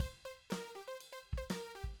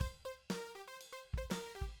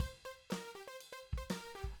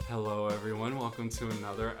Hello everyone, welcome to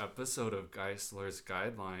another episode of Geisler's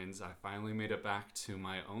Guidelines. I finally made it back to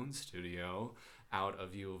my own studio out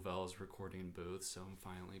of U of L's recording booth, so I'm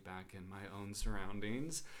finally back in my own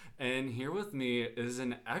surroundings. And here with me is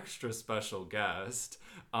an extra special guest.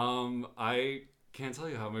 I can't tell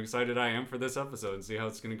you how excited I am for this episode and see how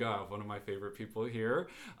it's going to go. I have one of my favorite people here.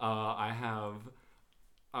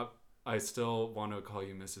 I still want to call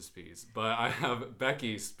you Mrs. Spees, but I have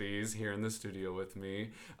Becky Spees here in the studio with me.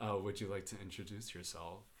 Would you like to introduce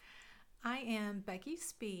yourself? I am Becky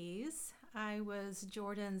Spees. I was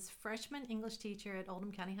Jordan's freshman English teacher at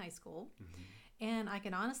Oldham County High School. And I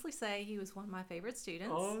can honestly say he was one of my favorite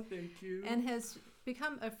students. Oh, thank you. And has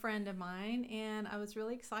become a friend of mine. And I was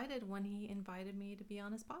really excited when he invited me to be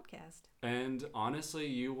on his podcast. And honestly,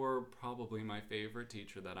 you were probably my favorite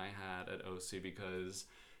teacher that I had at OC because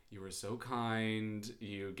you were so kind.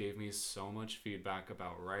 You gave me so much feedback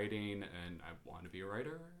about writing, and I want to be a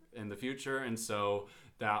writer in the future. And so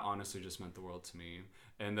that honestly just meant the world to me.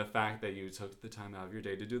 And the fact that you took the time out of your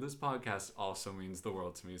day to do this podcast also means the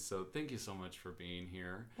world to me. So thank you so much for being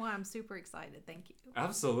here. Well, I'm super excited. Thank you.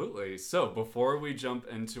 Absolutely. So before we jump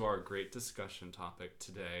into our great discussion topic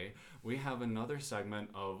today, we have another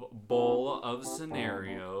segment of Bowl of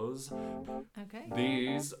Scenarios. Okay.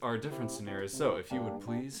 These are different scenarios. So if you would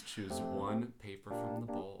please choose one paper from the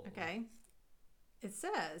bowl. Okay. It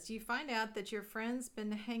says, you find out that your friend's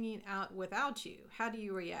been hanging out without you. How do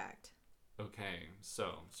you react? Okay,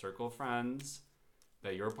 so circle of friends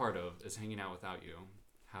that you're a part of is hanging out without you.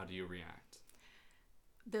 How do you react?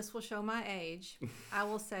 This will show my age. I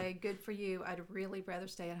will say, good for you. I'd really rather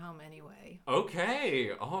stay at home anyway.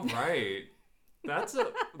 Okay, all right.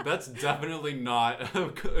 That's definitely not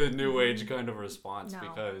a new age kind of response. No.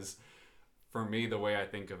 Because for me, the way I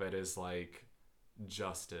think of it is like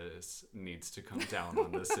justice needs to come down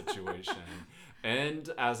on this situation. And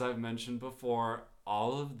as I've mentioned before,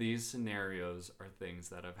 all of these scenarios are things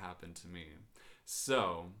that have happened to me.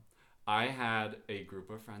 So I had a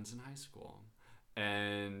group of friends in high school,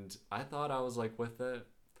 and I thought I was like with it.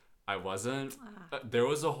 I wasn't. There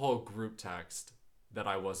was a whole group text that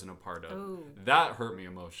I wasn't a part of. Ooh. That hurt me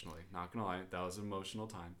emotionally. Not gonna lie, that was an emotional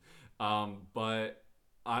time. But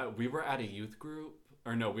we were at a youth group,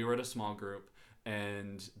 or no, we were at a small group,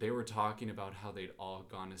 and they were talking about how they'd all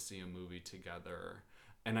gone to see a movie together.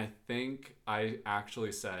 And I think I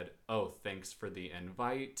actually said, "Oh, thanks for the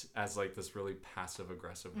invite," as like this really passive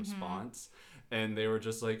aggressive response. And they were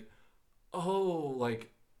just like, "Oh,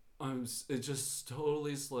 like it just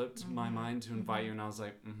totally slipped my mind to invite you." And I was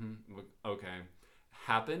like, okay.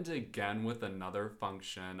 Happened again with another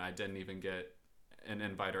function. I didn't even get an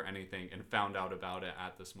invite or anything, and found out about it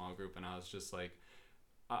at the small group. And I was just like,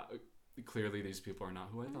 clearly these people are not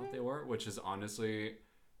who I thought they were, which is honestly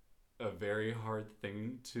a very hard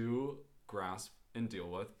thing to grasp and deal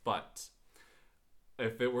with. But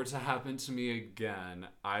if it were to happen to me again,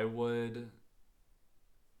 I would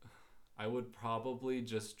probably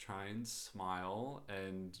just try and smile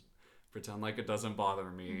and pretend like it doesn't bother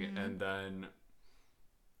me. And then,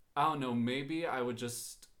 I don't know, maybe I would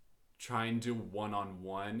just try and do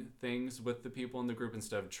one-on-one things with the people in the group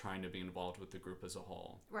instead of trying to be involved with the group as a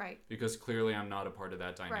whole. Right. Because clearly I'm not a part of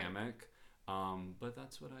that dynamic. But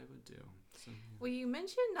that's what I would do. So, yeah. Well, you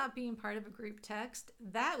mentioned not being part of a group text.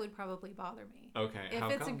 That would probably bother me. Okay, If how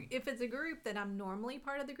it's come? if it's a group that I'm normally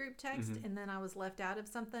part of the group text, and then I was left out of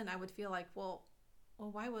something, I would feel like, well,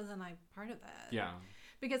 why wasn't I part of that? Yeah,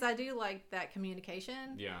 Because I do like that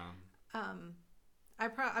communication. yeah.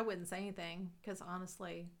 I wouldn't say anything because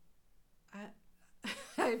honestly,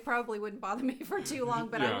 it probably wouldn't bother me for too long,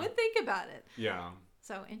 but I Yeah. would think about it. Yeah.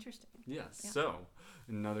 So interesting. Yes. Yeah. So,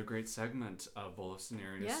 another great segment of Bowl of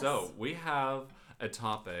Scenarios. Yes. So, we have a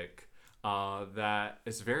topic that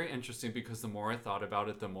is very interesting because the more I thought about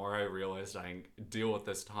it, the more I realized I deal with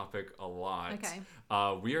this topic a lot. Okay.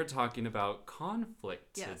 We are talking about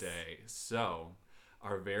conflict Yes. today. So,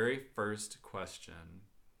 our very first question,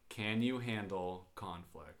 can you handle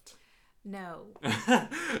conflict? No.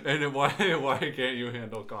 And why can't you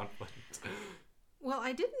handle conflict? Well,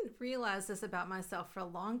 I didn't realize this about myself for a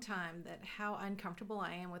long time, that how uncomfortable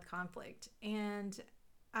I am with conflict. And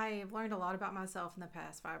I've learned a lot about myself in the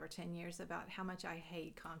past 5 or 10 years about how much I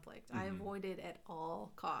hate conflict. I avoid it at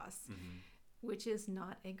all costs, which is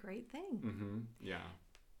not a great thing. Yeah.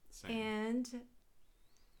 Same. And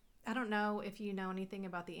I don't know if you know anything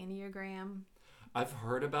about the Enneagram. I've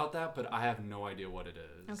heard about that, but I have no idea what it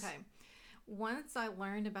is. Okay. Once I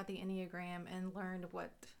learned about the Enneagram and learned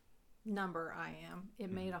what number I am,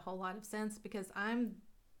 it made a whole lot of sense because I'm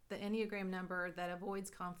the Enneagram number that avoids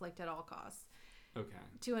conflict at all costs. Okay.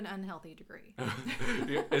 to an unhealthy degree.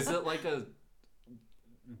 Is it like a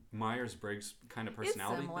Myers-Briggs kind of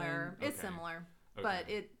personality It's thing? similar, Okay. but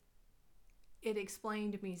it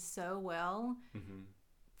explained me so well Mm-hmm.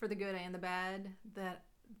 for the good and the bad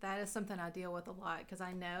that is something I deal with a lot because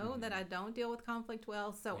I know that I don't deal with conflict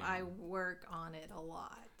well, so Yeah. I work on it a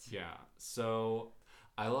lot. Yeah. So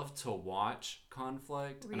I love to watch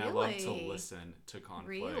conflict and I love to Really? listen to conflict.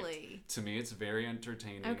 Really? To me, it's very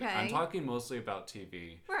entertaining. Okay. I'm talking mostly about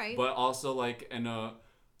TV, Right. but also like in a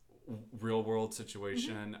real world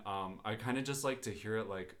situation, I kind of just like to hear it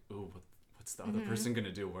like, ooh, what's the other person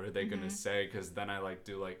gonna do? What are they gonna say? Because then I like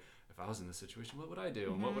do like, if I was in this situation, what would I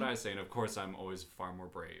do? And what would I say? And of course, I'm always far more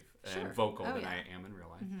brave Sure. and vocal Oh, than yeah. I am in real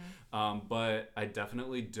life. But I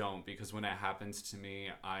definitely don't, because when it happens to me,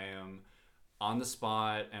 I am on the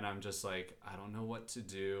spot and I'm just like, I don't know what to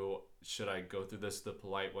do. Should I go through this the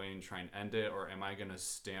polite way and try and end it? Or am I going to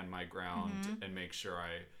stand my ground and make sure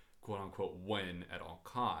I quote unquote win at all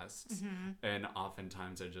costs? And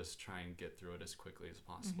oftentimes I just try and get through it as quickly as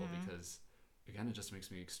possible because, again, it just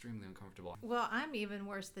makes me extremely uncomfortable. Well, I'm even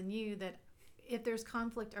worse than you that if there's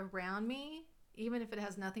conflict around me, even if it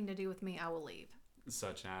has nothing to do with me, I will leave.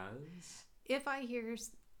 Such as? If I hear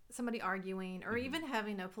somebody arguing or even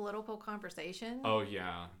having a political conversation, Oh,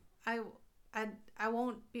 yeah. I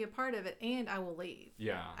won't be a part of it and I will leave.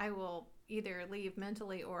 Yeah. I will either leave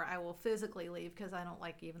mentally or I will physically leave because I don't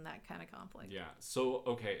like even that kind of conflict. Yeah. So,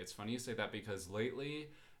 okay, it's funny you say that because lately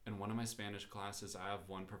in one of my Spanish classes, I have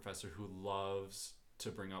one professor who loves to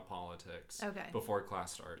bring up politics before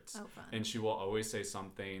class starts. Oh, fun. And she will always say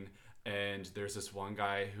something. And there's this one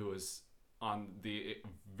guy who is on the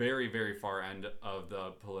very, very far end of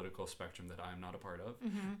the political spectrum that I'm not a part of.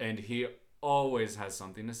 And he always has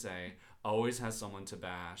something to say, always has someone to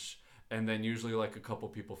bash. And then usually like a couple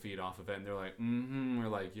people feed off of it and they're like, or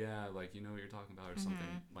like, yeah, like, you know what you're talking about or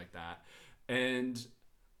something like that. And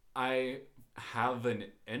I have an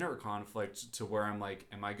inner conflict to where I'm like,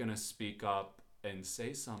 am I going to speak up and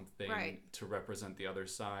say something to represent the other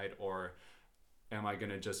side, or am I going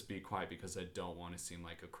to just be quiet because I don't want to seem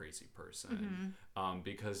like a crazy person?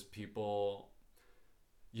 Because people,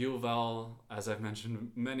 U of L, as I've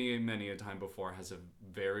mentioned many, many a time before, has a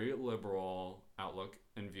very liberal outlook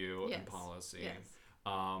and view and policy.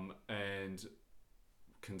 And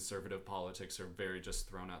conservative politics are very just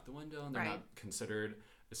thrown out the window and they're not considered,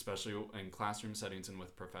 especially in classroom settings and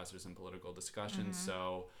with professors in political discussions.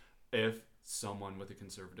 So if someone with a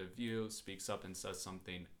conservative view speaks up and says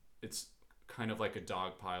something, it's kind of like a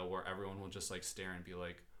dog pile where everyone will just like stare and be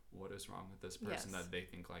like, what is wrong with this person that they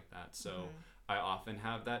think like that? So I often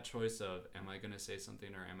have that choice of, am I going to say something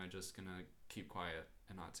or am I just going to keep quiet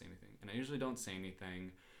and not say anything? And I usually don't say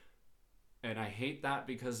anything. And I hate that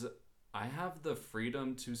because I have the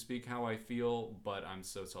freedom to speak how I feel, but I'm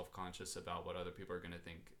so self-conscious about what other people are going to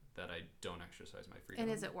think that I don't exercise my freedom.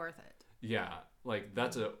 And is it worth it? Yeah, like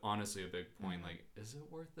that's honestly a big point. Like, is it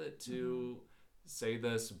worth it to say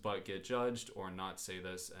this but get judged, or not say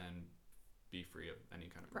this and be free of any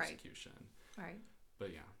kind of persecution? Right.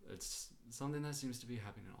 But yeah, it's something that seems to be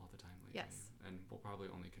happening all the time lately. Yes. And will probably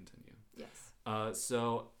only continue. Yes.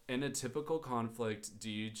 So in a typical conflict,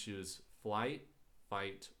 do you choose flight,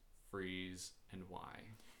 fight, freeze, and why?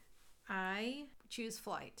 I choose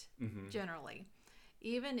flight, generally.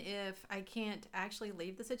 Even if I can't actually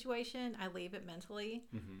leave the situation, I leave it mentally.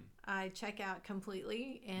 I check out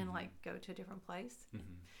completely and like go to a different place.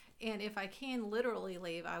 And if I can literally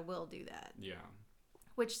leave, I will do that. Yeah.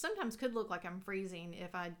 Which sometimes could look like I'm freezing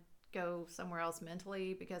if I go somewhere else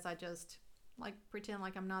mentally because I just like pretend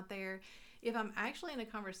like I'm not there. If I'm actually in a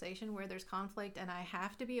conversation where there's conflict and I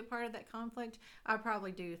have to be a part of that conflict, I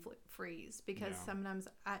probably do freeze because sometimes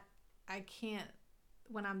I can't,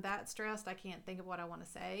 when I'm that stressed, I can't think of what I want to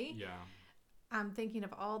say. Yeah. I'm thinking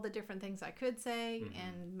of all the different things I could say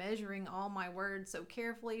and measuring all my words so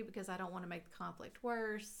carefully because I don't want to make the conflict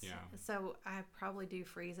worse. Yeah. So I probably do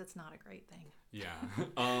freeze. It's not a great thing.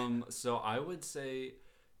 Yeah. So I would say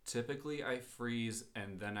typically I freeze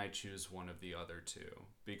and then I choose one of the other two,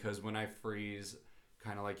 because when I freeze,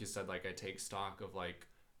 kind of like you said, like I take stock of like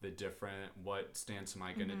the different, what stance am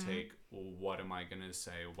I going to take? What am I going to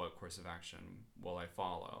say? What course of action will I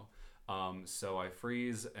follow? So I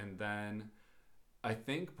freeze, and then I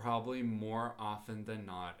think probably more often than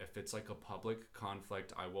not, if it's like a public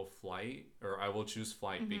conflict, I will choose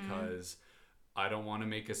flight because I don't want to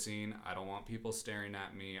make a scene. I don't want people staring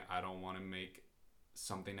at me. I don't want to make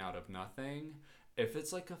something out of nothing. If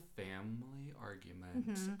it's like a family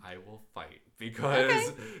argument, I will fight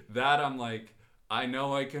because that I'm like, I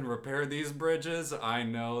know I can repair these bridges. I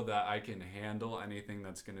know that I can handle anything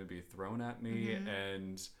that's going to be thrown at me,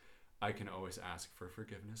 and I can always ask for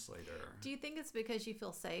forgiveness later. Do you think it's because you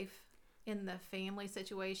feel safe in the family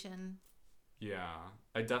situation? Yeah,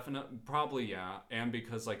 I definitely, probably, yeah. And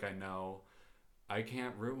because, like, I know I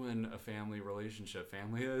can't ruin a family relationship.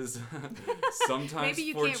 Family is sometimes, Maybe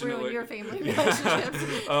you can't fortunately, ruin your family yeah.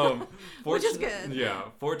 relationships, which is good. Yeah,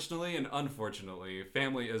 fortunately and unfortunately,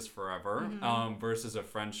 family is forever. Versus a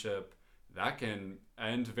friendship that can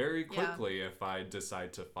end very quickly if I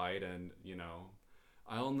decide to fight, and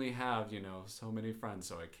I only have so many friends,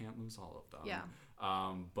 so I can't lose all of them. Yeah.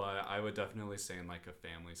 But I would definitely say in like a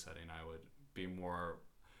family setting, I would be more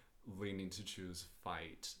leaning to choose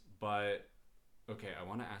fight. But okay, I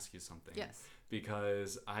want to ask you something. Yes.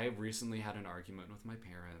 Because I recently had an argument with my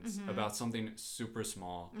parents about something super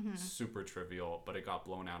small, super trivial, but it got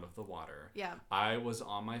blown out of the water. Yeah. I was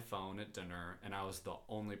on my phone at dinner, and I was the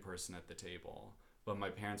only person at the table. But my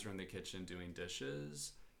parents were in the kitchen doing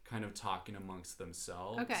dishes, kind of talking amongst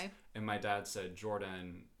themselves. Okay. And my dad said,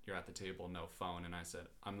 Jordan, you're at the table, no phone. And I said,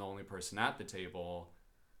 I'm the only person at the table,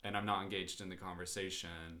 and I'm not engaged in the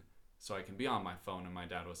conversation, so I can be on my phone. And my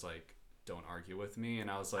dad was like, don't argue with me.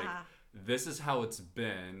 And I was like, this is how it's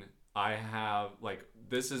been.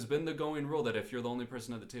 This has been the going rule that if you're the only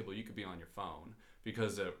person at the table, you could be on your phone,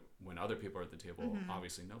 because when other people are at the table,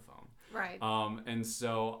 obviously no phone. Right. And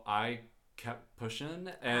so I kept pushing,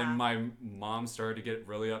 and my mom started to get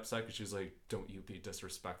really upset because she's like, don't you be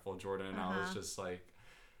disrespectful, Jordan. And I was just like,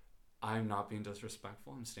 I'm not being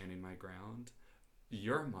disrespectful. I'm standing my ground.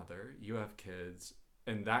 You're a mother. You have kids.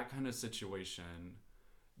 In that kind of situation,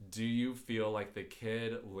 do you feel like the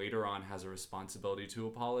kid later on has a responsibility to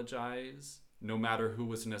apologize, no matter who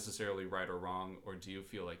was necessarily right or wrong? Or do you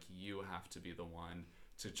feel like you have to be the one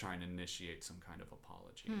to try and initiate some kind of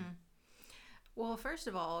apology? Well, first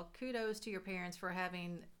of all, kudos to your parents for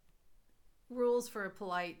having rules for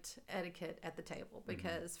polite etiquette at the table,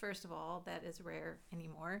 because first of all, that is rare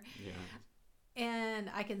anymore. Yeah. And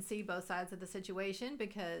I can see both sides of the situation,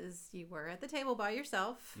 because you were at the table by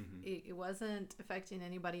yourself. It wasn't affecting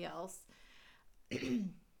anybody else.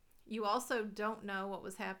 You also don't know what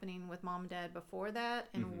was happening with mom and dad before that,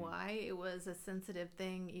 and why it was a sensitive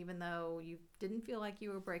thing, even though you didn't feel like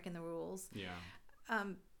you were breaking the rules. Yeah.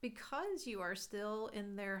 Because you are still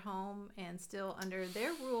in their home and still under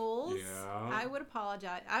their rules, I would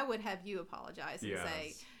apologize. I would have you apologize and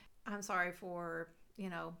say, I'm sorry for,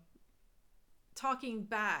 talking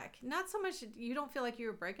back. Not so much you don't feel like you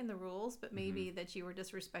were breaking the rules, but maybe that you were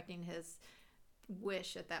disrespecting his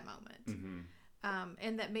wish at that moment.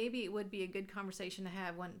 And that maybe it would be a good conversation to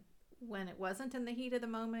have when it wasn't in the heat of the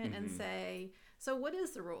moment, and say, so what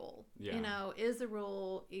is the rule? Is the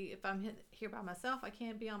rule, if I'm here by myself, I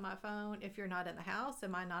can't be on my phone? If you're not in the house,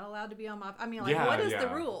 am I not allowed to be on my, what is the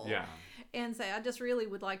rule? Yeah. And say, I just really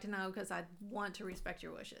would like to know, because I want to respect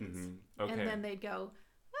your wishes. Okay. And then they'd go,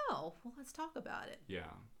 oh, well, let's talk about it. Yeah.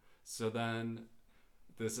 So then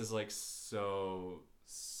this is like so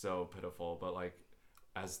pitiful, but like,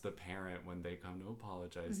 as the parent, when they come to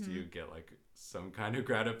apologize, do you get like some kind of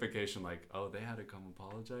gratification, like, oh, they had to come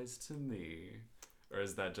apologize to me? Or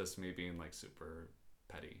is that just me being like super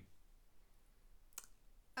petty?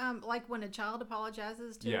 Like when a child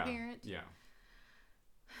apologizes to a parent? Yeah.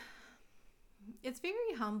 It's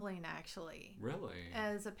very humbling, actually. Really?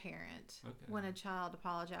 As a parent, when a child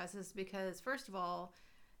apologizes, because first of all,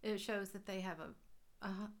 it shows that they have a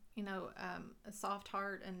soft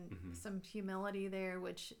heart and some humility there,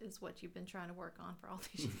 which is what you've been trying to work on for all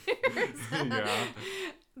these years. Yeah.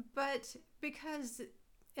 But because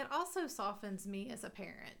it also softens me as a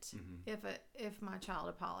parent if my child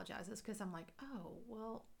apologizes, because I'm like, oh,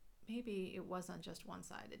 well, maybe it wasn't just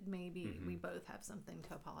one-sided. Maybe we both have something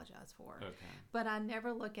to apologize for. Okay. But I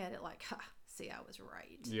never look at it like, see, I was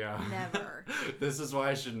right. Yeah. Never. This is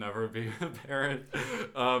why I should never be a parent,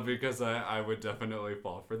 because I would definitely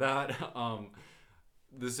fall for that.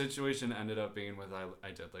 The situation ended up being with,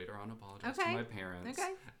 I did later on apologize to my parents.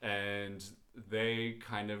 Okay. And they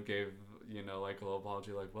kind of gave, like a little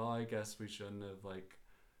apology, like, well, I guess we shouldn't have, like,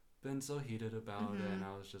 been so heated about it. And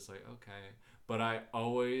I was just like, okay. But I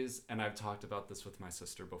always, and I've talked about this with my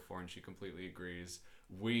sister before, and she completely agrees,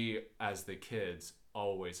 we, as the kids,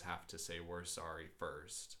 always have to say we're sorry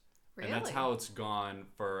first. Really? And that's how it's gone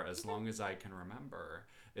for as long as I can remember,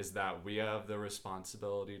 is that we have the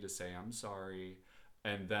responsibility to say I'm sorry,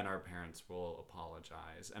 and then our parents will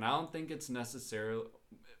apologize. And I don't think it's necessarily,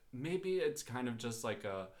 maybe it's kind of just like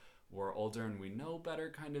we're older and we know better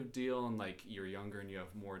kind of deal, and like you're younger and you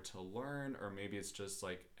have more to learn, or maybe it's just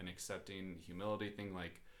like an accepting humility thing,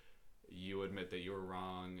 like you admit that you were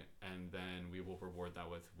wrong, and then we will reward that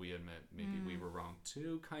with we admit maybe we were wrong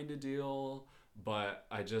too kind of deal. But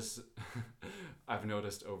I just I've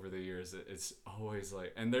noticed over the years it's always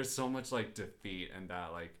like, and there's so much like defeat and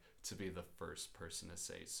that, like, to be the first person to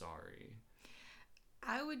say sorry.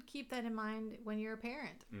 I would keep that in mind when you're a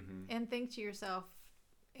parent Mm-hmm. and think to yourself,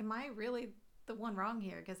 am I really the one wrong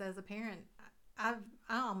here? Because as a parent, I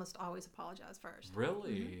almost always apologize first.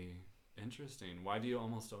 Really interesting. Why do you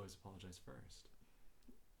almost always apologize first?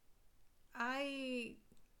 I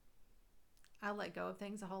let go of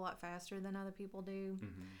things a whole lot faster than other people do.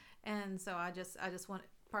 Mm-hmm. And so I just want,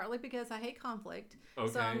 partly because I hate conflict.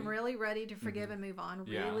 Okay. So I'm really ready to forgive and move on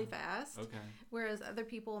really fast. Okay. Whereas other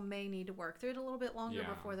people may need to work through it a little bit longer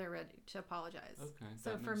Yeah. before they're ready to apologize. Okay.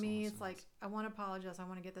 So that for makes a lot me, of it's like, sense. I want to apologize. I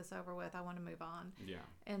want to get this over with. I want to move on. Yeah.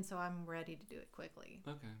 And so I'm ready to do it quickly.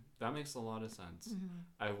 Okay. That makes a lot of sense.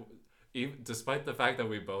 Mm-hmm. Despite the fact that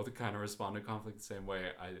we both kind of respond to conflict the same way,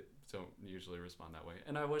 I don't usually respond that way.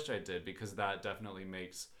 And I wish I did, because that definitely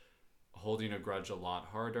makes holding a grudge a lot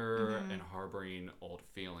harder and harboring old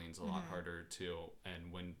feelings a lot harder too.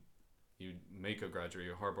 And when you make a grudge or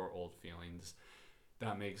you harbor old feelings,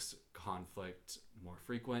 that makes conflict more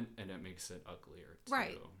frequent and it makes it uglier too.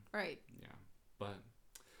 Right. Yeah. But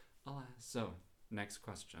alas. So, next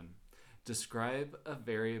question. Describe a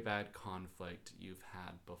very bad conflict you've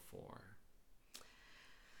had before.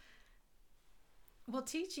 Well,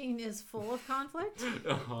 teaching is full of conflict,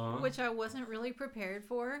 Uh-huh. which I wasn't really prepared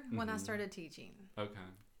for when I started teaching. Okay.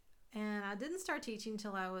 And I didn't start teaching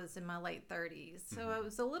till I was in my late 30s. So I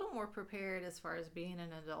was a little more prepared as far as being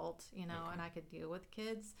an adult, and I could deal with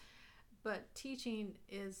kids. But teaching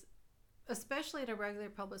is, especially at a regular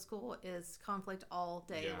public school, is conflict all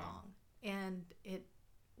day long. And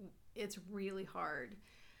it's really hard.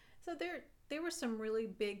 So there were some really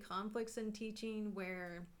big conflicts in teaching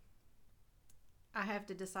where I have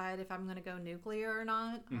to decide if I'm going to go nuclear or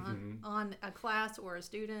not on a class or a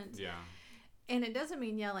student. Yeah. And it doesn't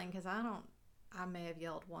mean yelling, because I may have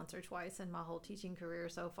yelled once or twice in my whole teaching career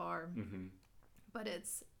so far. Mm-hmm. But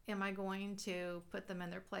it's, am I going to put them in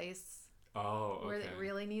their place Oh, okay. where it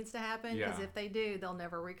really needs to happen? Yeah. Because if they do, they'll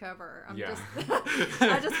never recover.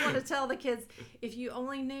 I just want to tell the kids, if you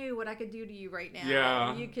only knew what I could do to you right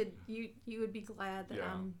now, you would be glad that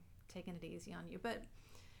I'm taking it easy on you. But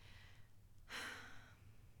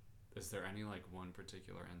is there any like one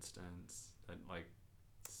particular instance that like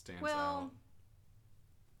stands well, out?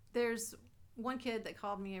 there's one kid that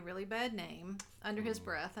called me a really bad name under his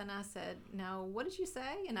breath, and I said, "No, what did you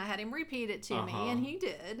say?" And I had him repeat it to me, and he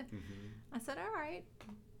did. I said, "All right,"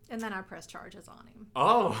 and then I pressed charges on him.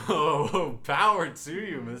 Oh, power to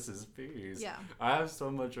you, Mrs. Pease. Yeah. I have so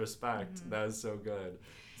much respect. That is so good.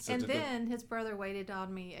 So And then his brother waited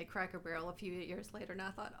on me at Cracker Barrel a few years later, and I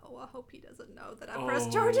thought, "Oh, I hope he doesn't know that I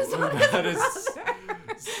pressed charges on his brother."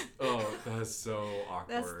 That is so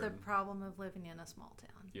awkward. That's the problem of living in a small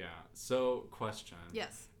town. Yeah. So, question.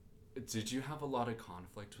 Yes. Did you have a lot of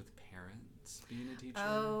conflict with parents being a teacher?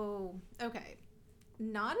 Oh, okay.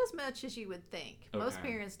 Not as much as you would think. Most Okay.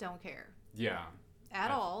 parents don't care Yeah. at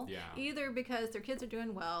all. Yeah. Either because their kids are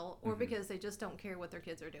doing well or because they just don't care what their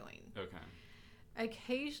kids are doing. Okay.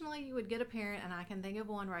 Occasionally you would get a parent, and I can think of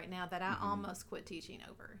one right now that I almost quit teaching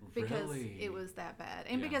over because Really? it was that bad.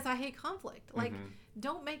 And Yeah. because I hate conflict. Like,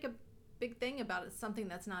 don't make a big thing about it, something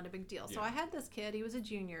that's not a big deal. So Yeah. I had this kid, he was a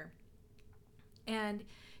junior, and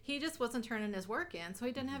he just wasn't turning his work in, so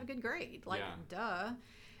he didn't have a good grade. Like, duh.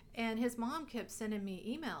 And his mom kept sending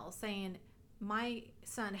me emails saying, "My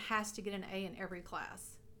son has to get an A in every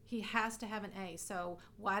class. He has to have an A. So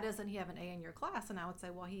why doesn't he have an A in your class?" And I would say,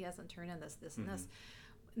 "Well, he hasn't turned in this, and this."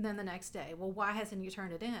 And then the next day, "Well, why hasn't he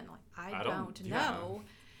turned it in?" Like, I don't know.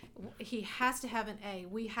 He has to have an A.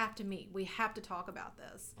 We have to meet. We have to talk about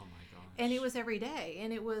this. Oh my gosh. And it was every day.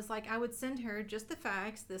 And it was like, I would send her just the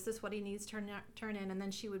facts. This is what he needs to turn in. And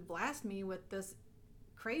then she would blast me with this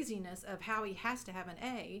craziness of how he has to have an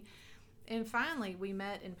A. And finally, we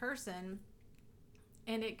met in person.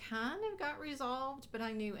 And it kind of got resolved, but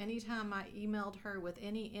I knew anytime I emailed her with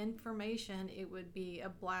any information, it would be a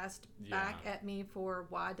blast back at me for,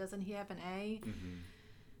 why doesn't he have an A?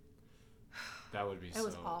 That would be It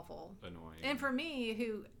was awful. Annoying. And for me,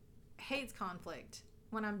 who hates conflict,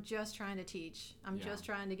 when I'm just trying to teach, I'm just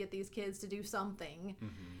trying to get these kids to do something,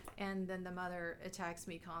 and then the mother attacks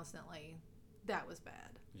me constantly, that was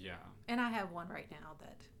bad. Yeah. And I have one right now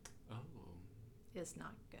that Oh. is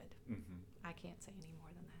not good. I can't say any more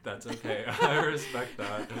than that. That's okay. I respect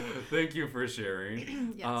that. Thank you for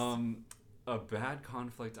sharing. Yes. A bad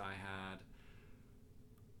conflict I had.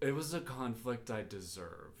 It was a conflict I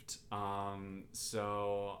deserved.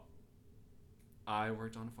 So I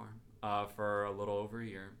worked on a farm for a little over a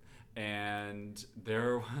year, and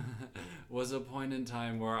there was a point in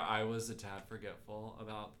time where I was a tad forgetful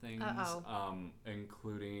about things, Uh-oh.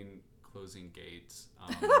 including closing gates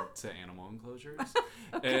to animal enclosures.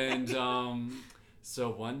 Okay. And so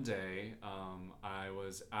one day, I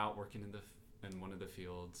was out working in one of the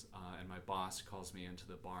fields, and my boss calls me into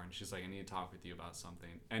the barn. She's like, "I need to talk with you about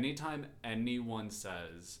something." Anytime anyone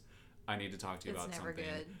says, "I need to talk to you It's about never something,"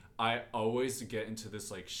 good. I always get into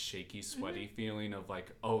this like shaky, sweaty feeling of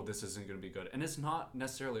like, "Oh, this isn't going to be good," and it's not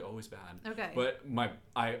necessarily always bad. Okay. But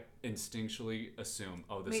I instinctually assume,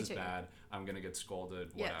 "Oh, this Me is too. bad. I'm going to get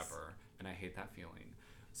scolded, Yes. whatever," and I hate that feeling.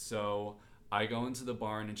 So I go into the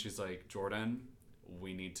barn, and she's like, "Jordan,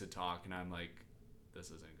 we need to talk," and I'm like,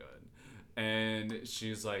 "This isn't good." And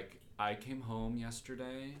she's like, "I came home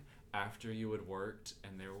yesterday after you had worked,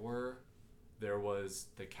 and there was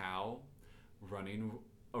the cow running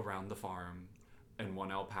around the farm and one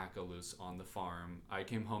alpaca loose on the farm. I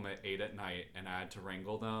came home at 8 at night, and I had to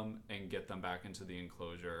wrangle them and get them back into the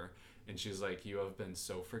enclosure." And she's like, "You have been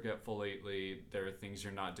so forgetful lately. There are things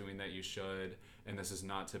you're not doing that you should, and this is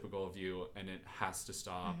not typical of you, and it has to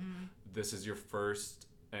stop. This is your first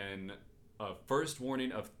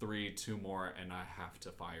warning of three, two more, and I have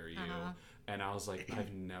to fire you." Uh-huh. And I was like,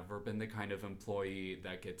 I've never been the kind of employee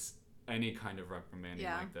that gets any kind of reprimanding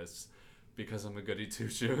Yeah. like this, because I'm a goody two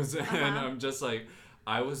shoes. And Uh-huh. I'm just like,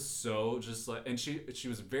 I was so just like, and she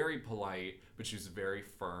was very polite, but she was very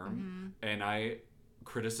firm. And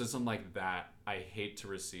criticism like that, I hate to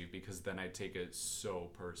receive, because then I take it so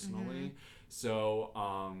personally. So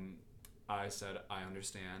I said, "I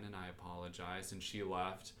understand," and I apologized, and she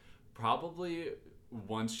left. Probably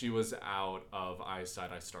once she was out of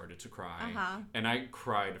eyesight, I started to cry. Uh-huh. And I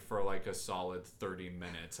cried for like a solid 30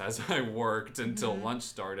 minutes as I worked until lunch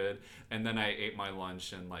started. And then I ate my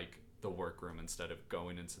lunch in like the workroom instead of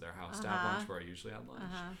going into their house to have lunch where I usually had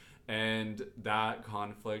lunch. And that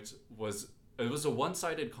conflict it was a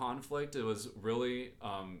one-sided conflict. It was really,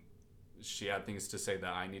 she had things to say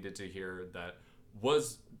that I needed to hear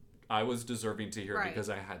I was deserving to hear, Right. because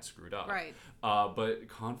I had screwed up. Right. But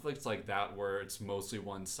conflicts like that, where it's mostly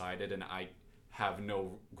one-sided and I have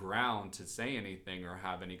no ground to say anything or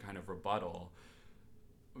have any kind of rebuttal,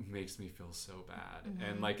 makes me feel so bad.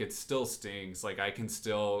 And like, it still stings. Like, I can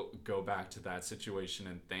still go back to that situation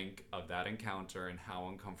and think of that encounter and how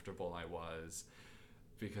uncomfortable I was,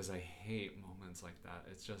 because I hate moments like that.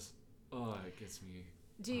 It's just, it gets me.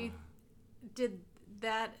 Did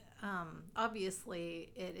that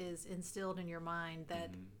obviously it is instilled in your mind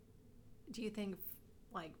that do you think,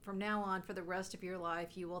 like, from now on for the rest of your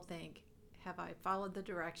life you will think, have I followed the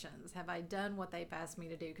directions? Have I done what they've asked me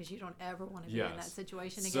to do? Because you don't ever want to be in that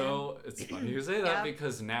situation again. So it's funny you say that, Yeah.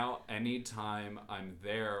 because now anytime I'm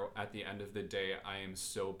there at the end of the day, I am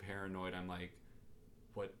so paranoid. I'm like,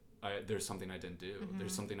 there's something I didn't do.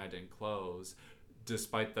 There's something I didn't close,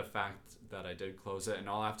 despite the fact that I did close it. And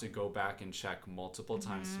I'll have to go back and check multiple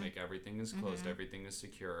times to make everything is closed, everything is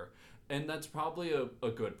secure. And that's probably a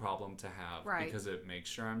good problem to have, Right. because it makes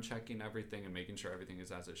sure I'm checking everything and making sure everything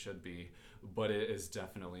is as it should be. But it is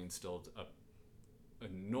definitely instilled a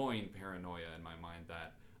annoying paranoia in my mind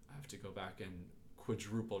that I have to go back and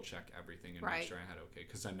quadruple check everything and Right. make sure I had okay,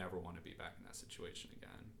 because I never want to be back in that situation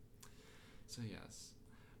again. So yes.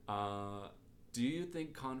 Do you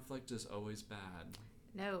think conflict is always bad?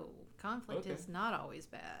 No, conflict Okay. is not always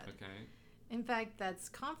bad. Okay. In fact,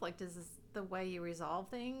 conflict is the way you resolve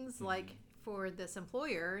things. Like, for this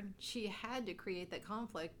employer, she had to create that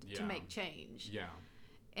conflict to Yeah. make change. Yeah.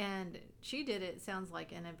 And she did it, sounds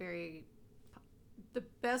like, in the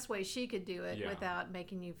best way she could do it, Yeah. without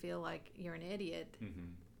making you feel like you're an idiot.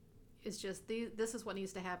 It's just, this is what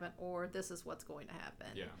needs to happen, or this is what's going to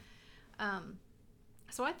happen. Yeah.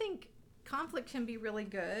 So I think conflict can be really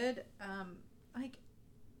good. Like,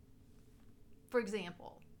 for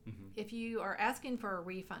example, if you are asking for a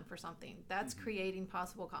refund for something, that's creating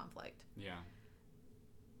possible conflict. Yeah.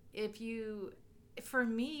 For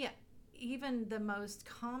me, even the most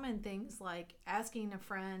common things like asking a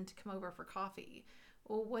friend to come over for coffee.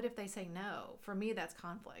 Well, what if they say no? For me, that's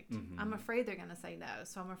conflict. I'm afraid they're going to say no,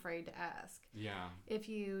 so I'm afraid to ask. Yeah. If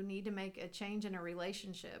you need to make a change in a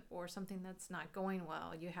relationship or something that's not going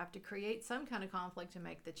well, you have to create some kind of conflict to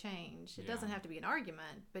make the change. It doesn't have to be an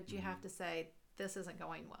argument, but you have to say, this isn't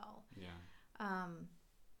going well. Yeah.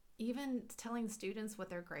 Even telling students what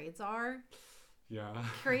their grades are. Yeah.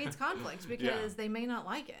 creates conflict because they may not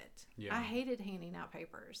like it. Yeah. I hated handing out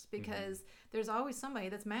papers because there's always somebody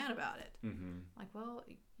that's mad about it. Mm-hmm. Like, well,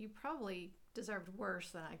 you probably deserved worse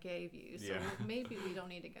than I gave you, so Yeah. maybe we don't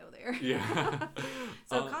need to go there. Yeah.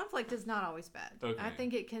 So conflict is not always bad. Okay. I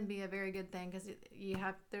think it can be a very good thing because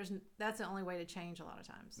that's the only way to change a lot of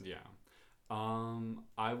times. Yeah.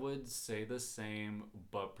 I would say the same,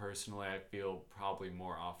 but personally, I feel probably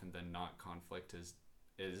more often than not, conflict is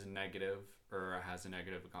negative or has a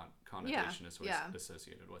negative connotation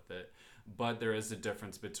associated with it. But there is a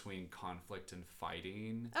difference between conflict and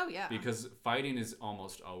fighting. Oh yeah. Because fighting is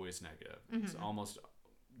almost always negative. It's almost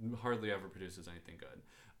hardly ever produces anything good.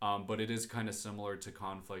 But it is kind of similar to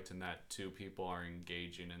conflict in that two people are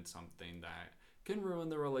engaging in something that can ruin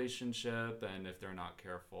the relationship, and if they're not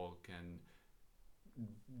careful, can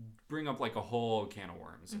bring up like a whole can of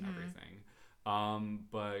worms and everything.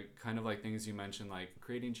 But kind of like things you mentioned, like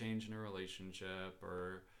creating change in a relationship,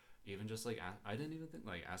 or even just like I didn't even think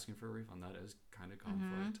like asking for a refund, that is kind of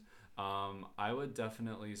conflict. I would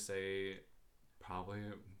definitely say probably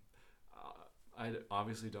I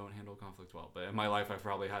obviously don't handle conflict well, but in my life I've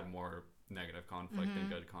probably had more negative conflict than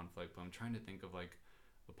good conflict. But I'm trying to think of like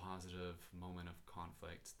a positive moment of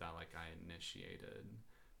conflict that like I initiated,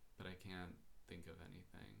 but I can't think of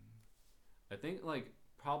anything. I think like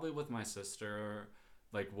probably with my sister,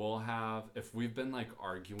 like we'll have, if we've been like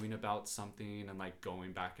arguing about something and like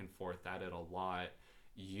going back and forth at it a lot,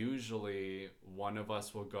 usually one of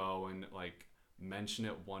us will go and like mention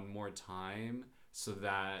it one more time so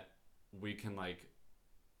that we can like,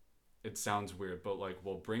 it sounds weird, but like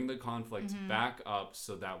we'll bring the conflict back up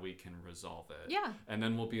so that we can resolve it. Yeah. And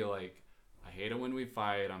then we'll be like, I hate it when we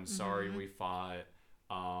fight. I'm sorry we fought.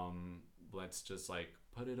 Let's just like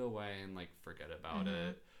put it away and like forget about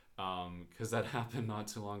it. Because that happened not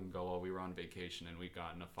too long ago while we were on vacation and we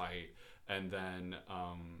got in a fight. And then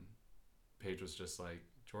Paige was just like,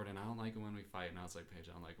 Jordan, I don't like it when we fight. And I was like, Paige,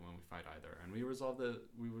 I don't like it when we fight either. And we resolved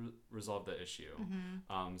the issue.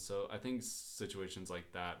 So I think situations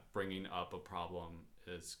like that, bringing up a problem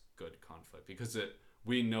is good conflict because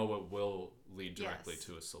we know it will lead directly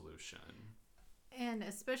to a solution. And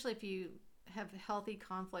especially if you have healthy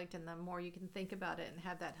conflict, and the more you can think about it and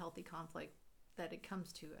have that healthy conflict, that it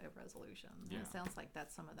comes to a resolution. Yeah. It sounds like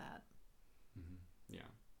that's some of that. Yeah.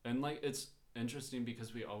 And like it's interesting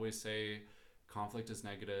because we always say conflict is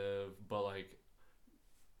negative, but like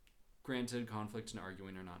granted, conflict and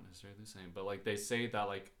arguing are not necessarily the same, but like they say that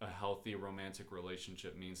like a healthy romantic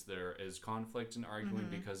relationship means there is conflict and arguing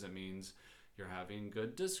because it means you're having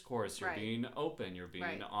good discourse, you're being open, you're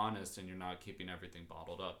being honest, and you're not keeping everything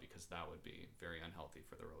bottled up, because that would be very unhealthy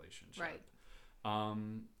for the relationship.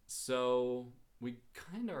 So we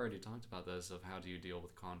kind of already talked about this of how do you deal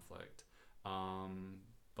with conflict,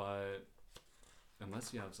 but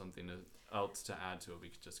unless you have something else to add to it, we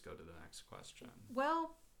could just go to the next question.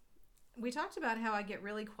 Well, we talked about how I get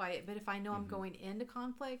really quiet, but if I know I'm going into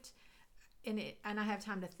conflict and I have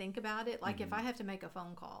time to think about it, like if I have to make a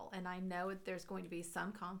phone call and I know there's going to be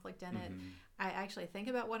some conflict in it, I actually think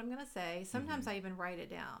about what I'm going to say. Sometimes I even write it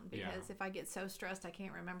down, because if I get so stressed I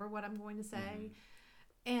can't remember what I'm going to say.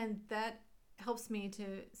 And that helps me to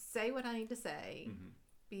say what I need to say,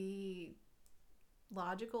 be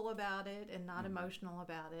logical about it and not emotional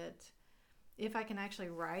about it. If I can actually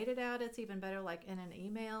write it out, it's even better, like in an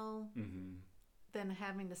email, than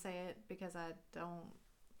having to say it, because I don't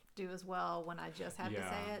do as well when I just have to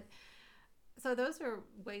say it. So those are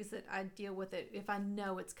ways that I deal with it if I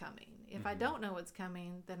know it's coming. If I don't know it's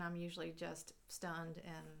coming, then I'm usually just stunned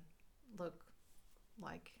and look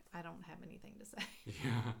like I don't have anything to say.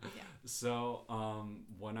 Yeah. So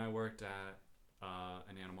when I worked at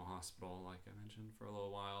an animal hospital, like I mentioned, for a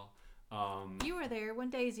little while. You were there when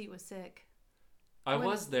Daisy was sick. I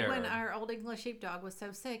was there. When our old English sheepdog was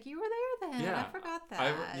so sick. You were there then. Yeah. I forgot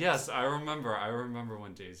that. Yes, I remember. I remember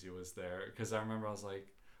when Daisy was there, because I remember I was like,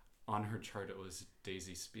 on her chart it was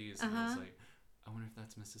Daisy Spees, and I was like, I wonder if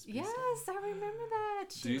that's Mrs. Spees. Yes, I remember that.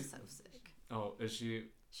 She was so sick. Oh, is she?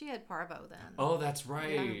 She had parvo then. Oh, that's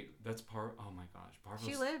right. Yeah. That's Oh my gosh, parvo.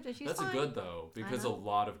 She lived, and she's That's fine. good though, because a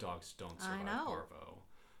lot of dogs don't survive parvo.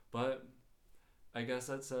 But I guess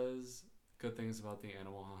that says good things about the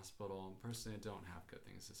animal hospital. Personally, I don't have good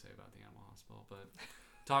things to say about the animal hospital, but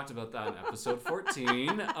talked about that in episode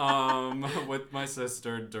 14 with my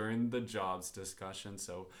sister during the jobs discussion,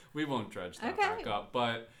 so we won't dredge that back up.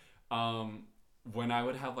 But when I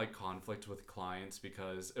would have like conflict with clients,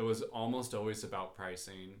 because it was almost always about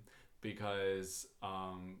pricing, because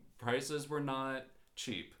prices were not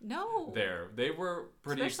cheap. No. They were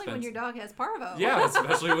pretty especially expensive. when your dog has parvo. Yeah,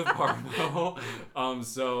 especially with parvo.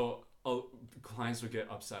 So oh, clients would get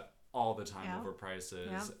upset all the time Yeah. over prices.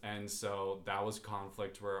 Yeah. And so that was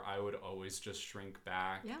conflict where I would always just shrink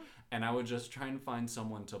back, Yeah. and I would just try and find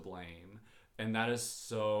someone to blame. And that's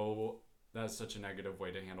such a negative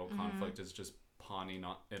way to handle conflict, is just pawning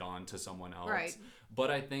it on to someone else. Right. But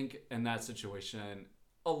I think in that situation,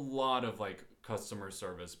 a lot of like customer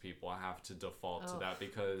service people have to default to Ugh. that,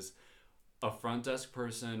 because a front desk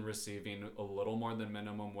person receiving a little more than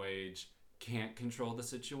minimum wage can't control the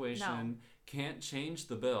situation, can't change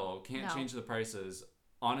the bill, can't No. change the prices.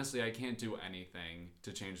 Honestly, I can't do anything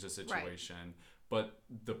to change the situation, but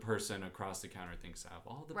the person across the counter thinks I have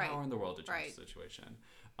all the Right. power in the world to change Right. the situation.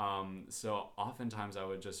 So oftentimes I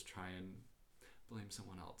would just try and blame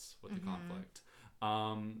someone else with the conflict.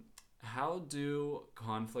 How do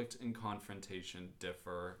conflict and confrontation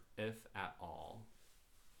differ, if at all?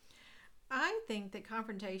 I think that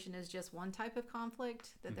confrontation is just one type of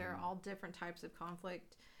conflict, that there are all different types of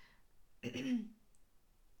conflict. And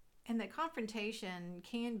that confrontation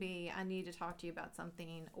can be, I need to talk to you about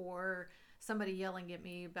something, or somebody yelling at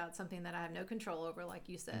me about something that I have no control over, like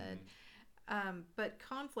you said. But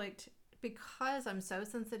conflict, because I'm so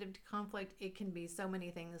sensitive to conflict, it can be so many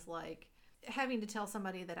things, like having to tell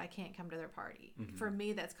somebody that I can't come to their party. For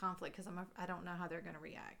me, that's conflict, because I don't know how they're going to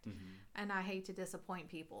react. And I hate to disappoint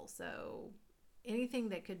people. So anything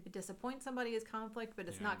that could disappoint somebody is conflict, but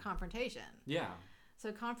it's not confrontation. Yeah.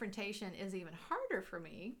 So confrontation is even harder for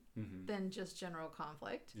me than just general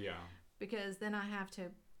conflict, Yeah. because then I have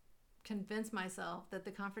to convince myself that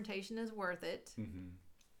the confrontation is worth it,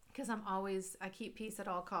 because I keep peace at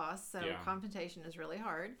all costs. So confrontation is really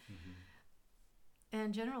hard.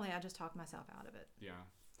 And generally I just talk myself out of it. Yeah.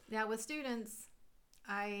 Now with students,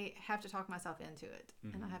 I have to talk myself into it,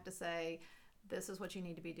 and I have to say, this is what you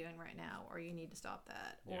need to be doing right now, or you need to stop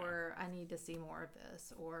that, or I need to see more of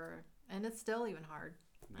this, and it's still even hard,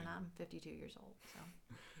 and I'm 52 years old.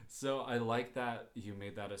 So I like that you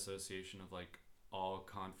made that association of like all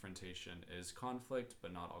confrontation is conflict,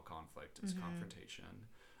 but not all conflict is confrontation.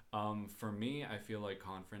 For me, I feel like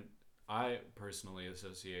I personally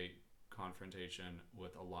associate confrontation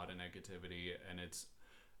with a lot of negativity, and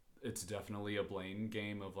it's definitely a blame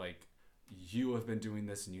game of like, you have been doing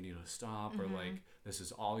this and you need to stop, or like, this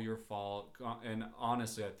is all your fault. And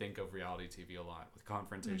honestly, I think of reality TV a lot with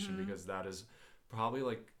confrontation, because that is probably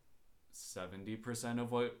like 70%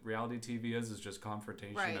 of what reality TV is just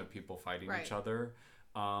confrontation of people fighting each other.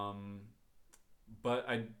 But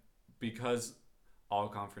because all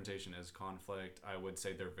confrontation is conflict, I would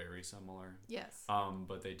say they're very similar. Yes.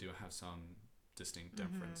 But they do have some distinct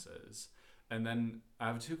differences. And then I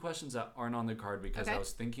have two questions that aren't on the card, because I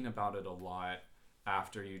was thinking about it a lot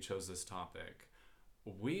after you chose this topic.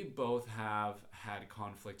 We both have had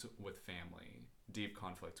conflict with family, deep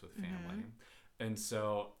conflict with family. And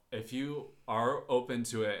so if you are open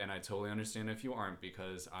to it, and I totally understand if you aren't,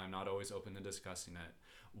 because I'm not always open to discussing it,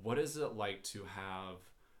 what is it like to have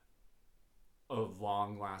a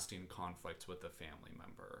long-lasting conflict with a family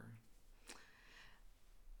member?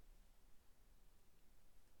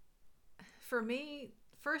 For me,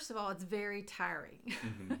 first of all, it's very tiring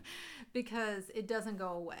because it doesn't go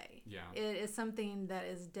away. Yeah. It is something that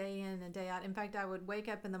is day in and day out. In fact, I would wake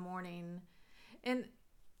up in the morning, and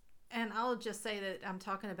I'll just say that I'm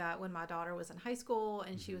talking about when my daughter was in high school,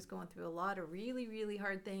 and she was going through a lot of really, really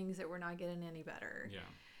hard things that were not getting any better. Yeah.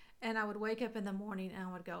 And I would wake up in the morning and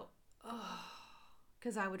I would go, oh,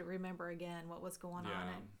 because I would remember again what was going on,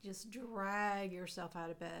 and just drag yourself out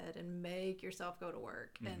of bed and make yourself go to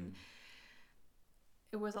work. And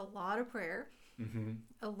it was a lot of prayer,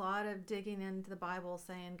 a lot of digging into the Bible,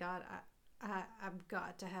 saying, God, I've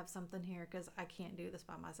got to have something here, because I can't do this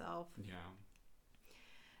by myself. Yeah.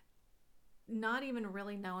 Not even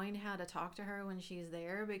really knowing how to talk to her when she's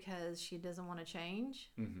there, because she doesn't want to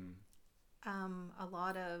change. A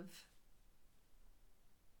lot of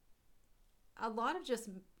just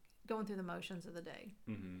going through the motions of the day,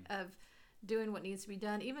 of doing what needs to be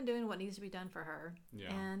done, even doing what needs to be done for her.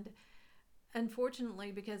 Yeah. And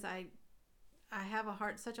unfortunately, because I have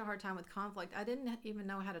such a hard time with conflict, I didn't even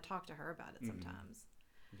know how to talk to her about it sometimes.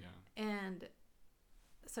 Yeah. And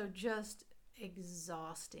so just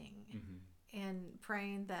exhausting, and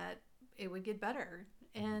praying that it would get better.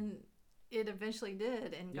 And it eventually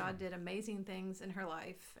did, and God did amazing things in her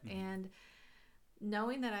life. And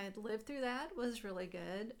knowing that I had lived through that was really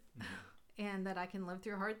good, and that I can live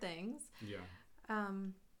through hard things. Yeah.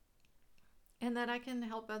 And that I can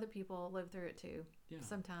help other people live through it too. Yeah.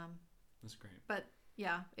 Sometime. That's great. But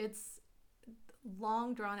yeah, it's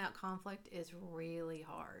long drawn out conflict is really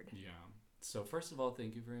hard. Yeah. So first of all,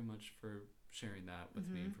 thank you very much for sharing that with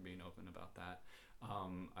me and for being open about that.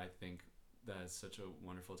 I think that's such a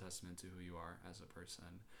wonderful testament to who you are as a person.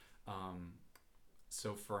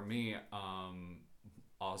 So for me,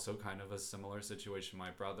 also kind of a similar situation.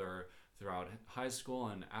 My brother, throughout high school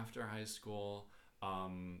and after high school,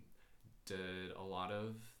 um, did a lot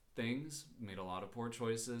of things, made a lot of poor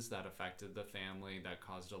choices that affected the family, that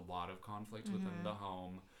caused a lot of conflict within the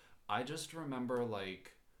home. I just remember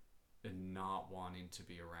like not wanting to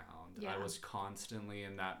be around. Yeah. I was constantly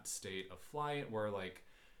in that state of flight where like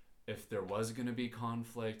if there was going to be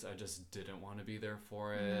conflict, I just didn't want to be there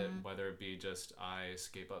for it, whether it be just I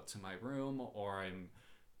escape up to my room or I'm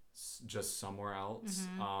just somewhere else,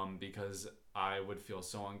 because I would feel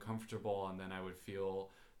so uncomfortable, and then I would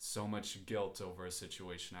feel so much guilt over a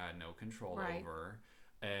situation I had no control Right. over.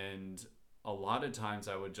 And a lot of times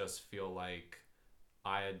I would just feel like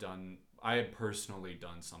I had personally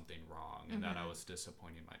done something wrong, and that I was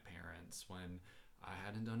disappointing my parents when I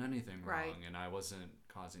hadn't done anything wrong, Right. and I wasn't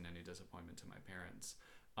causing any disappointment to my parents.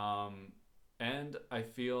 And I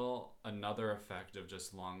feel another effect of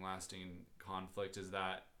just long lasting conflict is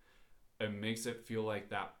that it makes it feel like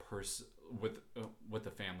that person with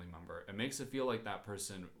a family member. It makes it feel like that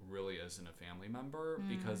person really isn't a family member,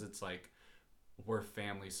 because it's like we're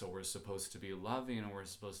family, so we're supposed to be loving and we're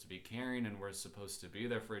supposed to be caring and we're supposed to be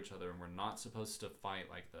there for each other, and we're not supposed to fight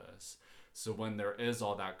like this. So when there is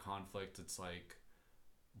all that conflict, it's like,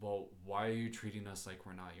 well, why are you treating us like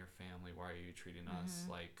we're not your family? Why are you treating us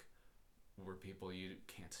like we're people you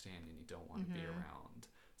can't stand and you don't want to be around?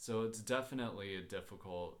 So it's definitely a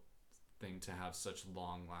difficult thing to have such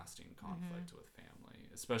long lasting conflict with family,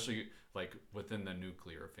 especially like within the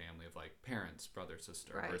nuclear family of like parents, brother,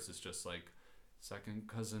 sister, Right. versus just like second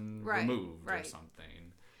cousin Right. removed or Right.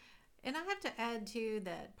 something. And I have to add too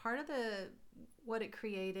that part of what it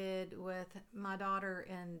created with my daughter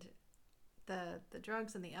and the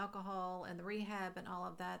drugs and the alcohol and the rehab and all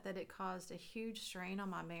of that, that it caused a huge strain on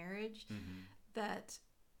my marriage that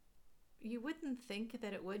you wouldn't think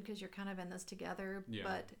that it would, because you're kind of in this together, Yeah.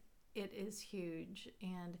 but it is huge.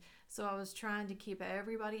 And so I was trying to keep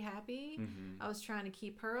everybody happy. I was trying to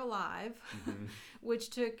keep her alive, which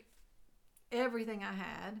took everything I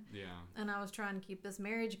had. Yeah. And I was trying to keep this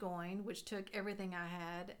marriage going, which took everything I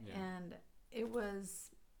had. Yeah. And it was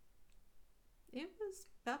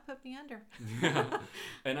about put me under. Yeah.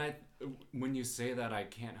 And when you say that, I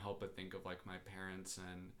can't help but think of like my parents,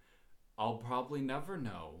 and I'll probably never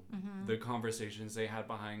know the conversations they had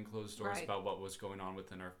behind closed doors Right. about what was going on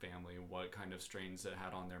within our family, what kind of strains it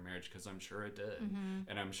had on their marriage, because I'm sure it did.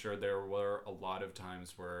 And I'm sure there were a lot of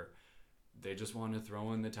times where they just want to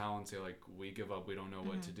throw in the towel and say like, we give up, we don't know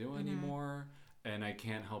what to do anymore. And I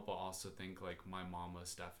can't help but also think like my mom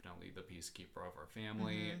was definitely the peacekeeper of our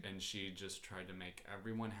family, and she just tried to make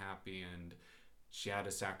everyone happy, and she had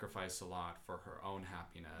to sacrifice a lot for her own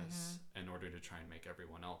happiness in order to try and make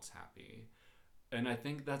everyone else happy. And I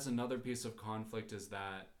think that's another piece of conflict, is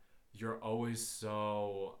that you're always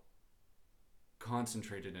so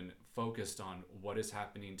concentrated and focused on what is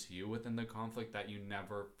happening to you within the conflict that you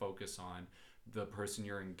never focus on the person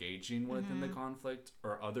you're engaging with in the conflict,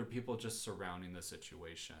 or other people just surrounding the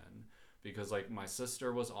situation. Because like my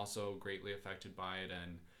sister was also greatly affected by it,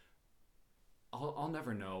 and I'll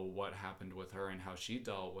never know what happened with her and how she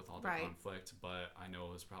dealt with all the Right. conflict, but I know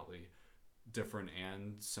it was probably different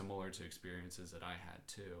and similar to experiences that I had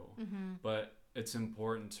too. But it's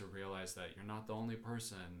important to realize that you're not the only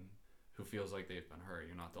person who feels like they've been hurt.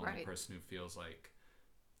 You're not the only Right. person who feels like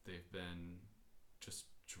they've been just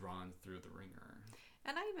drawn through the ringer.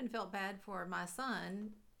 And I even felt bad for my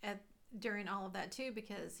son during all of that too,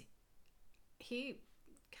 because he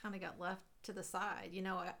kind of got left to the side. You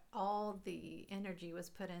know, all the energy was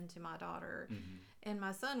put into my daughter, and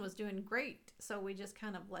my son was doing great. So we just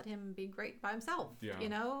kind of let him be great by himself. Yeah. You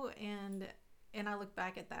know, and I look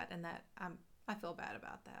back at that, and that I feel bad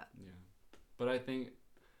about that. Yeah. But I think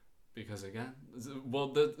because again, well,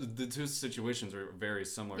 the two situations are very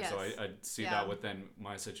similar. So Yes. I see Yeah. that within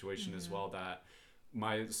my situation as well, that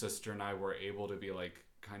my sister and I were able to be like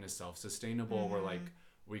kind of self-sustainable, where like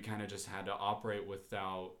we kind of just had to operate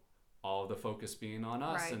without all the focus being on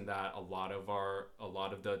us, Right. and that a lot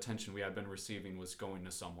of the attention we had been receiving was going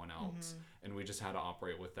to someone else, and we just had to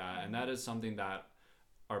operate with that. And that is something that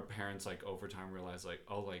our parents like over time realized, like,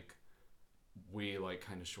 oh, like we like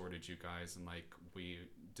kind of shorted you guys, and like we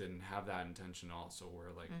didn't have that intention at all, so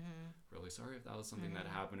we're like really sorry if that was something that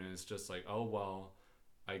happened. And it's just like, oh well,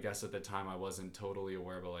 I guess at the time I wasn't totally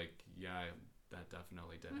aware, but like, yeah, that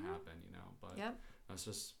definitely did happen, you know. But Yep. that's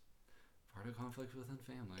just part of conflict within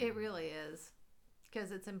family. It really is,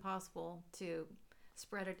 because it's impossible to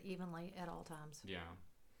spread it evenly at all times. Yeah.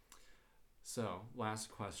 So,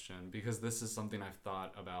 last question, because this is something I've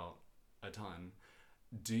thought about a ton.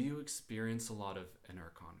 Do you experience a lot of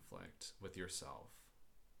inner conflict with yourself?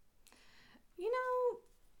 You know,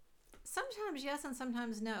 sometimes yes and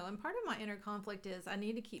sometimes no. And part of my inner conflict is I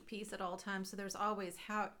need to keep peace at all times. So there's always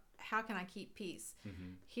how can I keep peace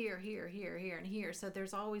Mm-hmm. here, here, here, here, and here. So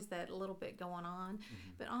there's always that little bit going on.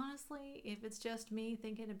 Mm-hmm. But honestly, if it's just me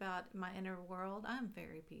thinking about my inner world, I'm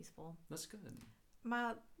very peaceful. That's good.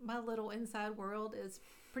 My little inside world is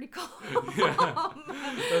pretty Yeah, calm.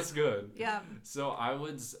 that's good. Yeah. So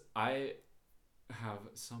I have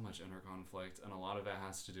so much inner conflict, and a lot of it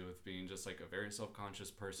has to do with being just like a very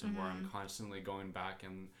self-conscious person where I'm constantly going back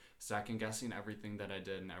and second guessing everything that I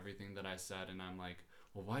did and everything that I said, and I'm like,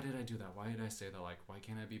 well, why did I do that? Why did I say that? Like, why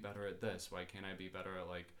can't I be better at this? Why can't I be better at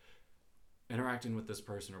like interacting with this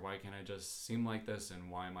person, or why can't I just seem like this,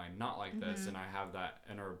 and why am I not like this? And I have that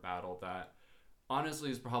inner battle that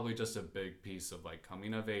honestly is probably just a big piece of like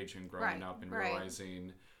coming of age and growing Right, up and right.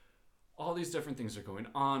 realizing all these different things are going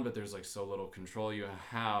on, but there's like so little control you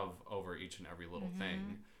have over each and every little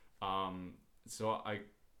thing. So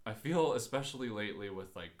I feel especially lately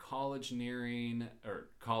with like college nearing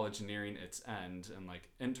its end, and like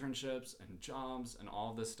internships and jobs and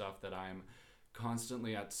all this stuff, that I'm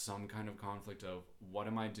constantly at some kind of conflict of what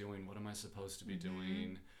am I doing? What am I supposed to be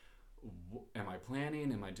doing? Am I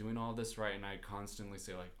planning? Am I doing all this right? And I constantly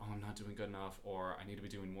say like, oh, I'm not doing good enough, or I need to be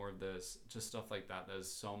doing more of this. Just stuff like that.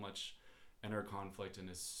 There's so much inner conflict and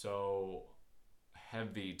is so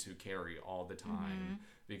heavy to carry all the time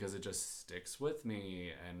because it just sticks with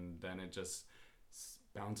me, and then it just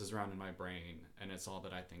bounces around in my brain, and it's all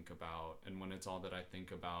that I think about. And when it's all that I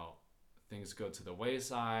think about, things go to the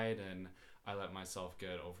wayside, and I let myself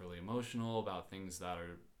get overly emotional about things that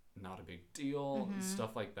are not a big deal,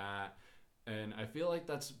 stuff like that. And I feel like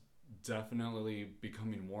that's definitely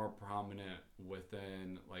becoming more prominent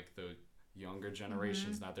within like the younger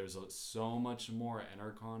generations, that there's so much more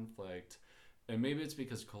inner conflict. And maybe it's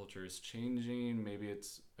because culture is changing, maybe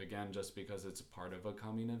it's again just because it's part of a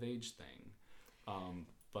coming of age thing,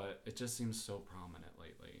 but it just seems so prominent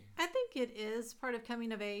lately. I think it is part of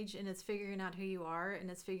coming of age, and it's figuring out who you are, and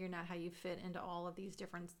it's figuring out how you fit into all of these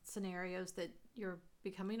different scenarios that you're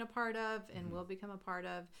becoming a part of and will become a part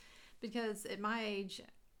of. Because at my age,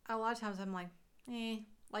 a lot of times I'm like,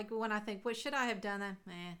 like when I think, what should I have done?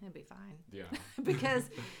 It'll be fine. Yeah. Because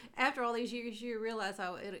after all these years, you realize,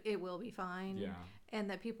 oh, it will be fine. Yeah, And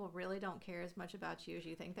that people really don't care as much about you as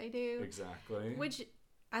you think they do. exactly. Which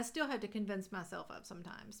I still have to convince myself of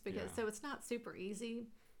sometimes, because Yeah. so it's not super easy.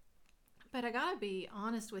 But I gotta be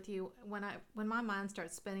honest with you, when my mind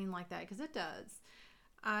starts spinning like that, because it does,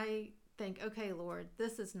 I think, okay, Lord,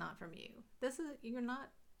 this is not from you.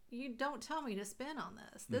 You don't tell me to spin on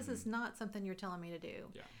this. This is not something you're telling me to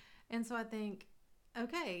do. Yeah. And so I think,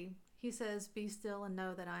 okay, he says, be still and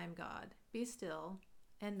know that I am God. Be still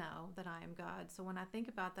and know that I am God. So when I think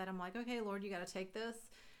about that, I'm like, okay, Lord, you got to take this,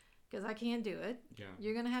 because I can't do it. Yeah.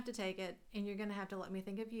 You're going to have to take it, and you're going to have to let me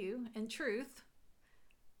think of you and truth.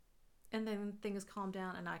 And then things calm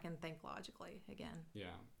down and I can think logically again. Yeah.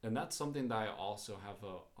 And that's something that I also have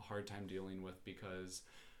a hard time dealing with, because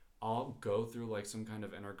I'll go through like some kind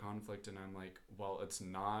of inner conflict, and I'm like, well, it's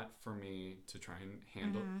not for me to try and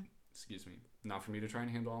handle, not for me to try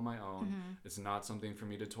and handle on my own. It's not something for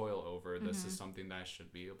me to toil over. This is something that I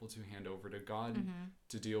should be able to hand over to God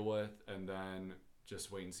to deal with, and then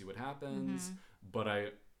just wait and see what happens. But I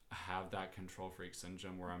have that control freak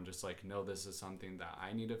syndrome where I'm just like, no, this is something that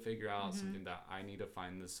I need to figure out, something that I need to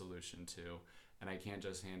find the solution to, and I can't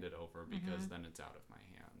just hand it over, because then it's out of my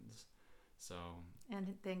hands. So,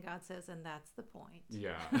 and then God says, and that's the point.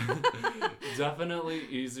 Yeah. Definitely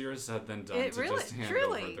easier said than done It to really, just hand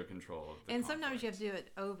truly. over the control of the And sometimes you have conflict.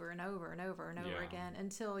 to do it over and over and over and over Yeah. again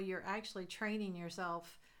until you're actually training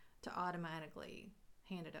yourself to automatically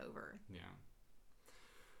hand it over. Yeah.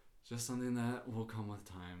 Just something that will come with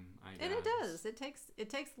time, I guess. And it does. It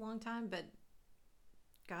takes a long time, but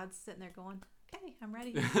God's sitting there going, okay, I'm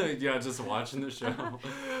ready. Yeah, just watching the show.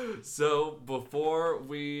 So before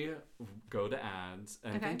we go to ads,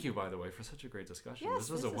 and Okay. thank you, by the way, for such a great discussion. Yes, this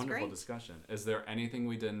was this a is wonderful great. discussion. Is there anything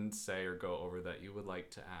we didn't say or go over that you would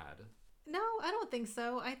like to add? No, I don't think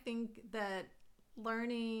so. I think that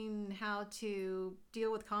learning how to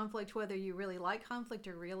deal with conflict, whether you really like conflict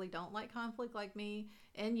or really don't like conflict, like me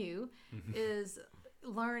and you, is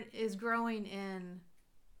growing in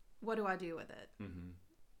what do I do with it,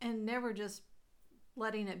 and never just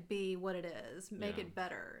letting it be what it is. Make Yeah. it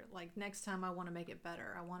better. Like next time, I want to make it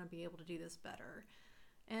better. I want to be able to do this better.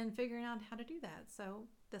 and figuring out how to do that. So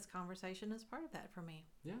this conversation is part of that for me.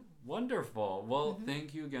 Yeah, wonderful. Well,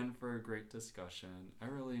 thank you again for a great discussion. I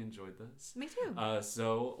really enjoyed this. Me too.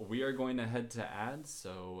 So we are going to head to ads,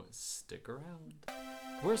 so stick around.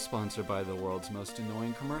 We're sponsored by the world's most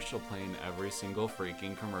annoying commercial playing every single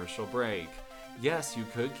freaking commercial break. Yes, you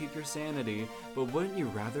could keep your sanity, but wouldn't you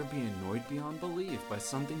rather be annoyed beyond belief by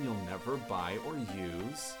something you'll never buy or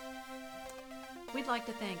use? We'd like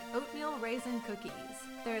to thank Oatmeal Raisin Cookies.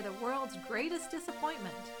 They're the world's greatest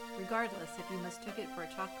disappointment, regardless if you mistook it for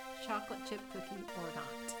a chocolate chip cookie or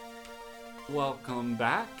not. Welcome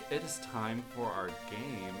back. It is time for our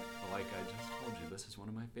game. Like I just told you, this is one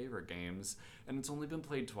of my favorite games, and it's only been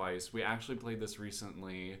played twice. We actually played this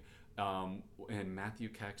recently in Matthew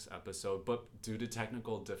Keck's episode, but due to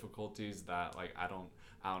technical difficulties that I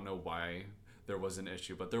don't know why there was an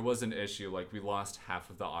issue, but there was an issue. Like, we lost half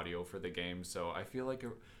of the audio for the game, so I feel like it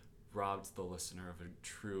robbed the listener of a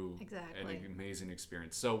true and amazing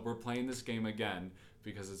experience. So we're playing this game again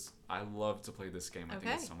because I love to play this game. I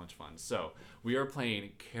think it's so much fun. So we are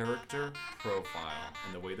playing Character Profile,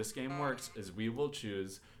 and the way this game works is we will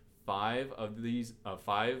choose 5 of these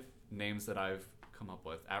 5 names that I've come up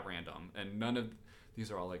with at random, and none of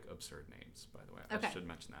these are all like absurd names, by the way. I should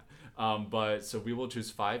mention that. But so we will choose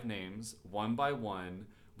 5 names one by one.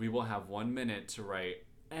 We will have 1 minute to write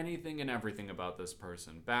anything and everything about this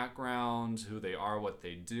person: background, who they are, what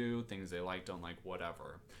they do, things they like, don't like,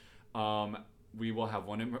 whatever. We will have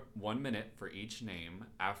 1 minute for each name.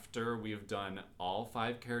 After we've done all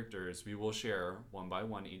 5 characters, we will share one by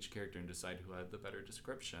one each character and decide who had the better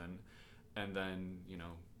description. And then,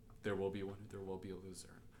 there will be a winner, there will be a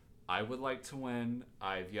loser. I would like to win.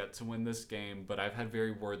 I've yet to win this game, but I've had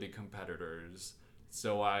very worthy competitors.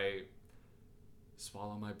 So I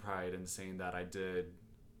swallow my pride in saying that I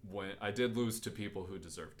did lose to people who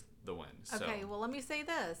deserved the win. Okay, well, let me say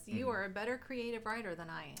this. You are a better creative writer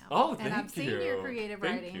than I am. Oh, thank you. And I've seen your creative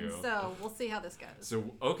writing, so we'll see how this goes. So,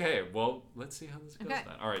 okay, well, let's see how this goes then.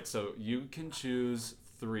 All right, so you can choose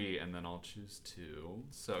 3, and then I'll choose 2.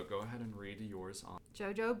 So go ahead and read yours on.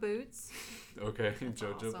 JoJo Boots. Okay, That's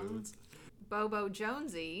JoJo awesome. Boots. Bobo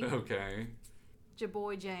Jonesy. Okay.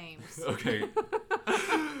 Jaboy James. Okay.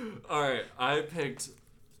 All right, I picked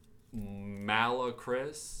Mala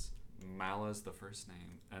Chris. Mala's the first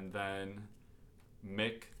name. And then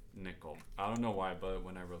Mick Nickel. I don't know why, but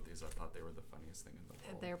when I wrote these, I thought they were the funniest thing in the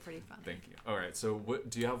world. They're pretty funny. Thank you. All right, so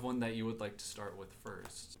do you have one that you would like to start with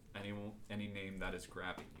first? Any name that is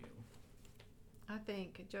grabbing you? I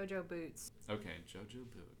think JoJo Boots. Okay, JoJo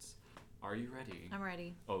Boots. Are you ready? I'm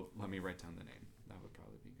ready. Oh, let me write down the name. That would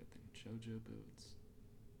probably be a good thing. JoJo Boots.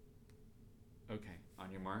 Okay,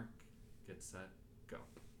 on your mark, get set, go.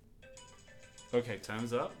 Okay,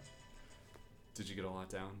 time's up. Did you get a lot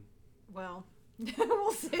down? Well,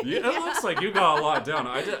 we'll see. Yeah, it looks like you got a lot down.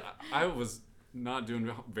 I was not doing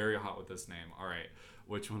very hot with this name. All right,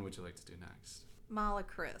 which one would you like to do next? Mala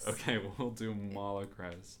Chris. Okay, we'll do Mala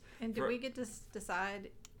Chris. And do we get to decide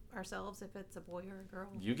ourselves if it's a boy or a girl?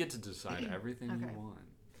 You get to decide everything you want.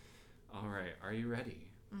 All right, are you ready?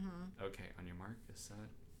 Mm-hmm. Okay, on your mark, get set,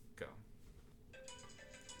 go.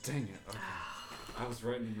 Dang it. Okay. I was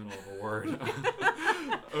right in the middle of a word.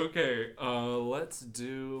 Okay, let's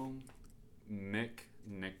do Mick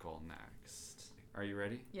Nickel next. Are you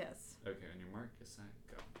ready? Yes. Okay, on your mark, get set,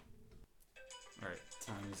 go. All right,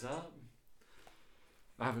 time's up.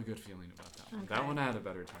 I have a good feeling about that one. Okay. That one I had a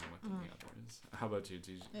better time with than the others. How about you?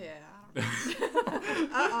 Yeah.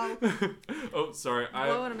 Uh-oh. Oh, sorry.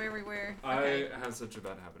 Blowing them everywhere. Okay. I have such a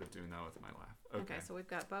bad habit of doing that with my laugh. Okay, so we've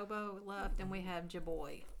got Bobo left, and we have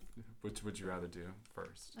Jaboy. Which would you rather do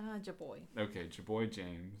first? Jaboy. Okay, Jaboy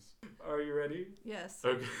James. Are you ready? Yes.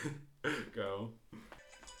 Okay, go.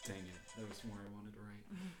 Dang it, there was more I wanted to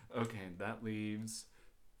write. Okay, that leaves,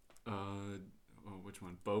 which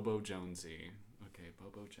one? Bobo Jonesy. Okay,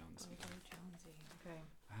 Bobo Jonesy. Bobo Jonesy. Okay.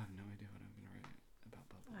 I have no idea what I'm gonna write about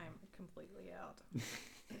Bobo. I'm completely out.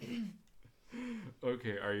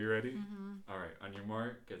 Okay, are you ready? Mm-hmm. All right, on your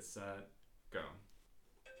mark, get set, go.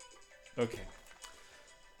 Okay.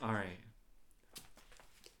 All right.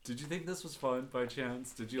 Did you think this was fun by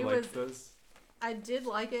chance? Did you like this? I did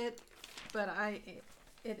like it, but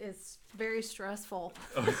it is very stressful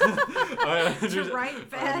to write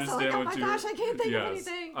fast. Like, oh my gosh, I can't think of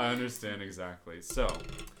anything. I understand exactly. So,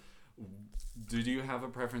 did you have a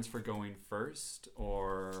preference for going first,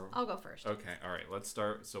 or? I'll go first. Okay, all right. Let's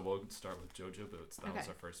start. So we'll start with JoJo Boots. That was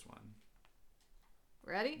our first one.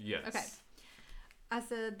 Ready? Yes. Okay. I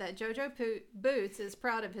said that JoJo Boots is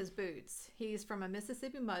proud of his boots. He's from a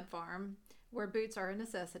Mississippi mud farm where boots are a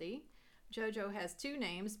necessity. Jojo has two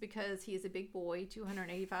names because he's a big boy,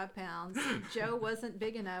 285 pounds. Joe wasn't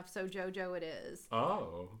big enough, so Jojo it is.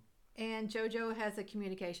 Oh. And Jojo has a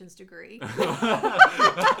communications degree.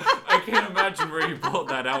 I can't imagine where you pulled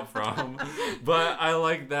that out from. But I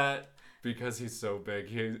like that because he's so big.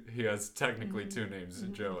 He has technically two names,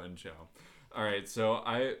 Joe and Joe. All right, so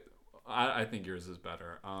I think yours is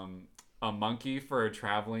better. A monkey for a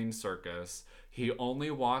traveling circus. He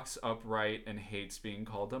only walks upright and hates being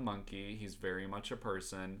called a monkey. He's very much a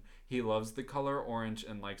person. He loves the color orange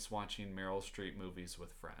and likes watching Meryl Streep movies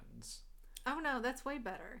with friends. Oh no, that's way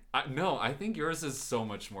better. No, I think yours is so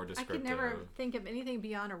much more I descriptive. could never think of anything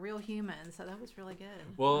beyond a real human, so that was really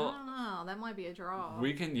good. Well, I don't know. That might be a draw.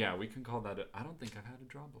 We can call that. I don't think I've had a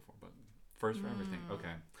draw before, but first for everything.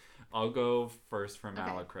 Okay, I'll go first for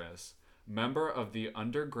Malacris. Member of the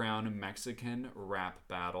underground Mexican rap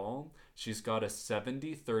battle. She's got a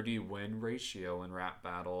 70-30 win ratio in rap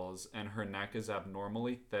battles, and her neck is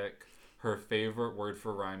abnormally thick. Her favorite word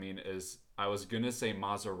for rhyming is, I was going to say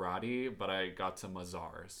Maserati, but I got to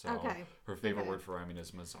Mazar. So her favorite word for rhyming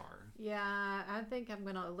is Mazar. Yeah, I think I'm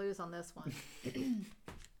going to lose on this one.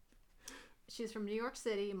 She's from New York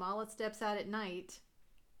City. Mullet steps out at night.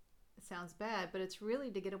 It sounds bad, but it's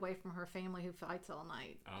really to get away from her family who fights all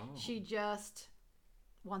night. Oh. She just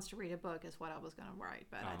wants to read a book is what I was going to write,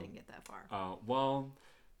 but I didn't get that far. Well,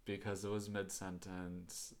 because it was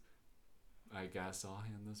mid-sentence, I guess I'll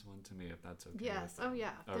hand this one to me if that's okay. Yes. Oh,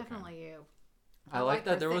 yeah. Okay. Definitely you. I like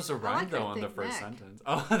that there was a rhyme, though, on the first sentence.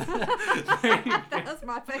 Oh, that's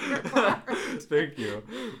my favorite part. Thank you.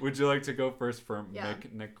 Would you like to go first for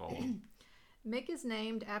Mick Nickel? Mick is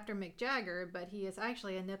named after Mick Jagger, but he is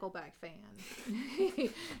actually a Nickelback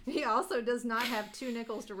fan. He also does not have two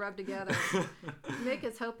nickels to rub together. Mick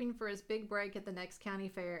is hoping for his big break at the next county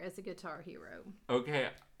fair as a guitar hero. Okay.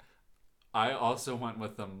 I also went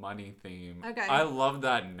with the money theme. Okay. I love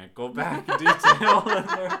that Nickelback detail in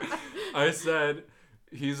there. I said,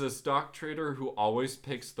 he's a stock trader who always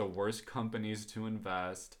picks the worst companies to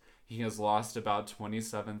invest. He has lost about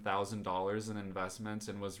 $27,000 in investments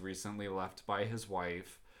and was recently left by his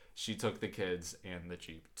wife. She took the kids and the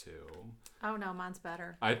Jeep too. Oh no, mine's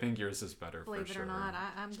better. I think yours is better. Believe for it sure. or not,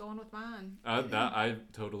 I'm going with mine. That I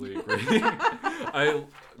totally agree.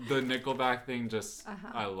 The Nickelback thing just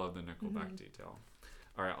I love the Nickelback detail.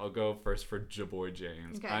 All right, I'll go first for Jaboy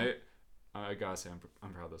James. Okay. I gotta say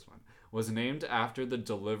I'm proud of this one. Was named after the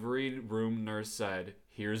delivery room nurse said,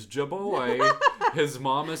 "Here's Jaboy." His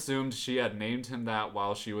mom assumed she had named him that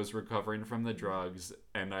while she was recovering from the drugs,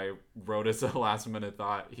 and I wrote as a last minute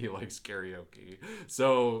thought, he likes karaoke.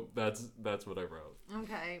 So that's what I wrote.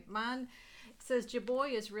 Okay, mine says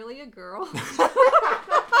Jaboy is really a girl.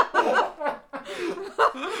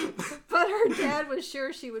 But her dad was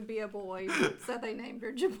sure she would be a boy, so they named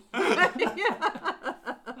her Jaboy.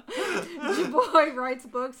 Jaboy writes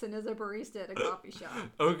books and is a barista at a coffee shop.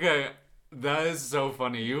 Okay, that is so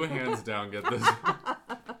funny. You hands down get this.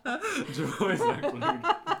 Jaboy's actually.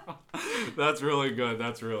 That's really good.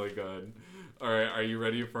 That's really good. All right, are you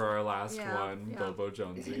ready for our last one, yeah. Bobo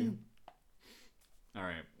Jonesy? All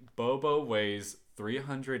right, Bobo weighs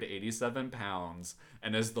 387 pounds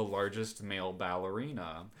and is the largest male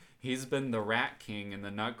ballerina. He's been the Rat King in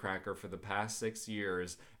the Nutcracker for the past 6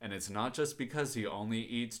 years, and it's not just because he only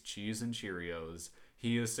eats cheese and Cheerios.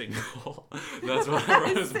 He is single. That's what I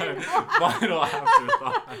wrote as my final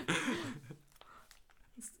afterthought.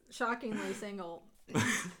 Shockingly single.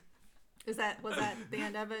 Was that the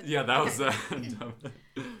end of it? Yeah, that was the end of it.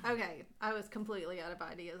 Okay, I was completely out of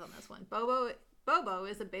ideas on this one. Bobo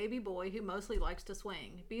is a baby boy who mostly likes to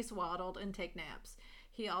swing, be swaddled, and take naps.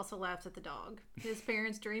 He also laughs at the dog. His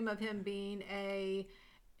parents dream of him being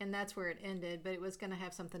and that's where it ended, but it was going to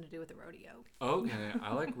have something to do with the rodeo. Okay,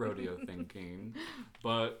 I like rodeo thinking,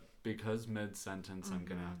 but because mid-sentence, I'm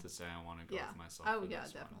going to have to say I want to go with myself. Oh, for yeah,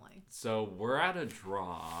 this definitely. One. So we're at a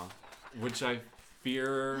draw, which I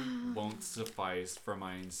fear won't suffice for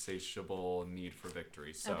my insatiable need for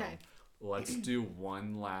victory. So let's do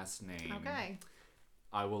one last name. Okay.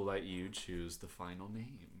 I will let you choose the final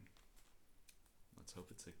name. Let's hope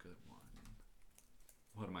it's a good one.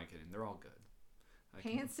 What am I kidding? They're all good.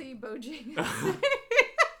 Pansy Bojangles.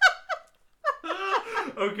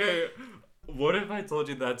 Okay, what if I told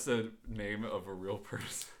you that's a name of a real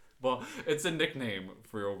person? Well, it's a nickname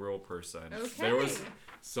for a real person. Okay. There was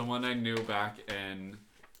someone I knew back in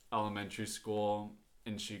elementary school,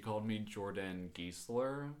 and she called me Jordan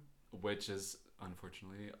Giesler, which is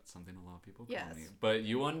unfortunately something a lot of people call me. But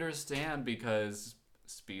you understand because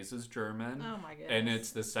Spies is German. Oh my goodness. And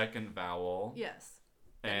it's the second vowel. Yes.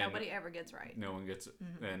 that And nobody ever gets right. no one gets,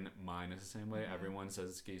 and mine is the same way. Everyone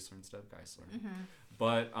says Geisler instead of Geisler. Mm-hmm.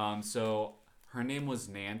 But so her name was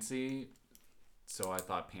Nancy, so I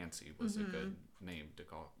thought Pansy was a good name to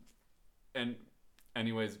call. And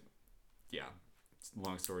anyways, yeah.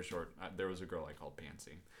 Long story short, there was a girl I called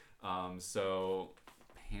Pansy. So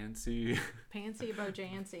Pansy. Pansy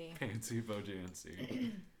Bojancy. Pansy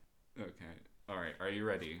Bojancy. Okay. All right. Are you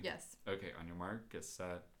ready? Yes. Okay. On your mark, get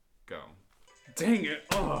set, go. Dang it!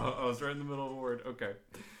 Oh, I was right in the middle of a word. Okay.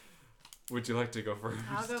 Would you like to go first?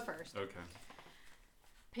 I'll go first. Okay.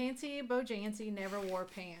 Pansy Bojancy never wore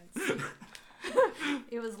pants.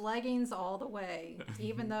 It was leggings all the way,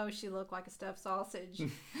 even though she looked like a stuffed sausage.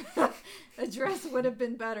 A dress would have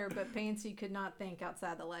been better, but Pansy could not think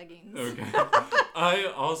outside the leggings. Okay. I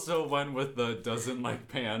also went with the doesn't like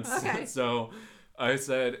pants. Okay. So I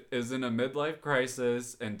said, is in a midlife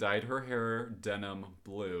crisis and dyed her hair denim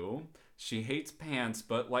blue. She hates pants,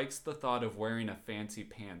 but likes the thought of wearing a fancy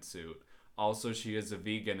pantsuit. Also, she is a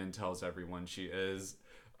vegan and tells everyone she is.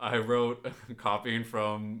 I wrote, copying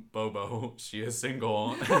from Bobo, she is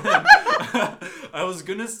single. I was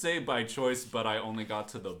going to say by choice, but I only got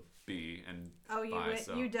to the B and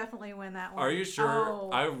You definitely win that one. Are you sure? Oh,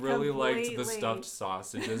 I really liked the completely. stuffed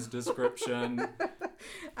sausages description.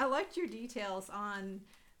 I liked your details on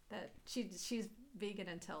that she's vegan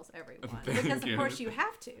and tells everyone. Thank Because, you. of course, you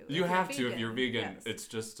have to. You have to if you're vegan. Yes. It's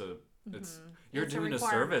just you're It's a doing a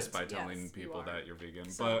service by requirement. telling Yes, you people are. that you're vegan.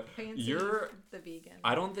 So, But Pansy, you're the vegan.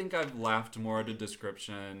 I don't think I've laughed more at a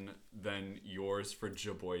description than yours for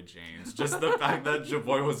Jaboy James. Just the fact that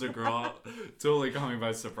Jaboy was a girl totally caught me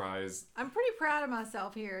by surprise. I'm pretty proud of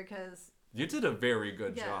myself here because You did a very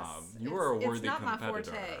good yes, job. You were a worthy it's not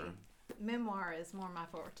competitor. my forte. Memoir is more my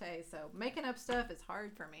forte, so making up stuff is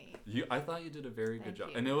hard for me. I thought you did a very good Thank job.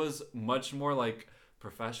 you. And it was much more like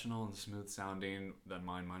professional and smooth sounding than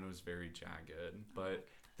mine. Mine was very jagged. But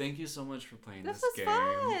thank you so much for playing this was game.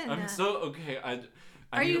 fun. I'm so okay. I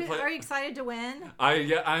Are need you to play. are you excited to win?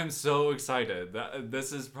 I'm so excited.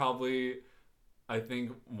 This is probably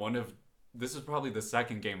this is probably the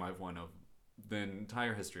second game I've won of the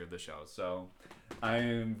entire history of the show. So I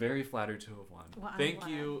am very flattered to have won. Well, I'm Thank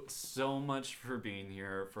glad. you so much for being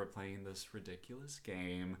here, for playing this ridiculous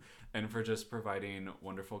game, and for just providing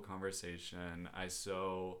wonderful conversation. I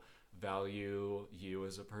so value you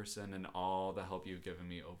as a person and all the help you've given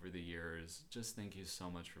me over the years. Just thank you so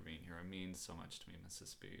much for being here. It means so much to me,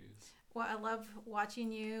 Mrs. Spees. Well, I love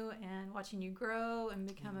watching you and watching you grow and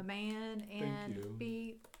become a man and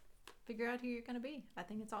you. figure out who you're going to be. I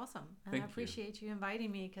think it's awesome. And Thank I you. appreciate you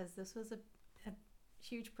inviting me because this was a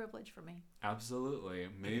huge privilege for me. Absolutely.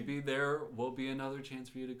 Maybe there will be another chance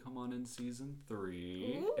for you to come on in season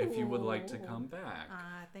 3 if you would like to come back.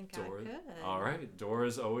 I think I could. All right. Door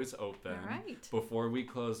is always open. All right. Before we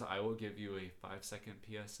close, I will give you a 5-second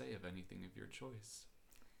PSA of anything of your choice.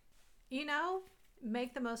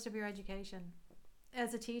 Make the most of your education.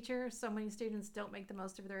 As a teacher, so many students don't make the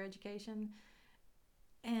most of their education.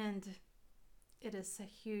 And it is a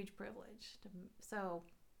huge privilege. So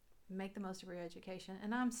make the most of your education.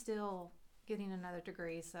 And I'm still getting another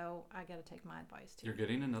degree, so I got to take my advice too. You're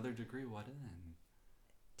getting another degree? What in?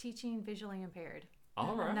 Teaching visually impaired.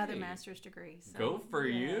 All right. Another master's degree. So, Go for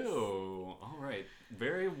yes. you. All right.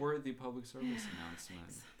 Very worthy public service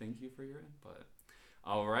announcement. Thank you for your input.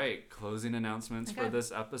 All right. Closing announcements for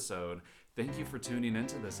this episode. Thank you for tuning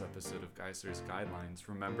into this episode of Geisler's Guidelines.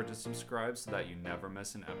 Remember to subscribe so that you never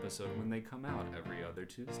miss an episode when they come out every other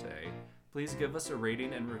Tuesday. Please give us a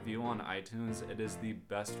rating and review on iTunes. It is the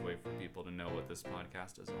best way for people to know what this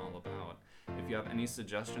podcast is all about. If you have any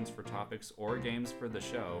suggestions for topics or games for the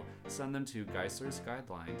show, send them to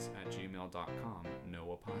geislersguidelines@gmail.com.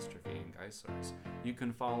 No apostrophe in Geislers. You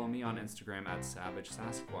can follow me on Instagram at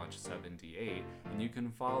SavageSasquatch78, and you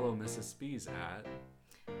can follow Mrs. Spees at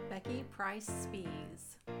Becky Price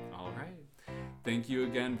Spees. All right. Thank you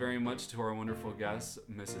again very much to our wonderful guest,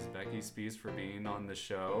 Mrs. Becky Spees, for being on the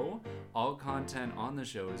show. All content on the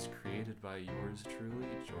show is created by yours truly,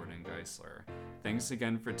 Jordan Geisler. Thanks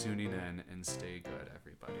again for tuning in, and stay good,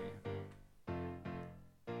 everybody.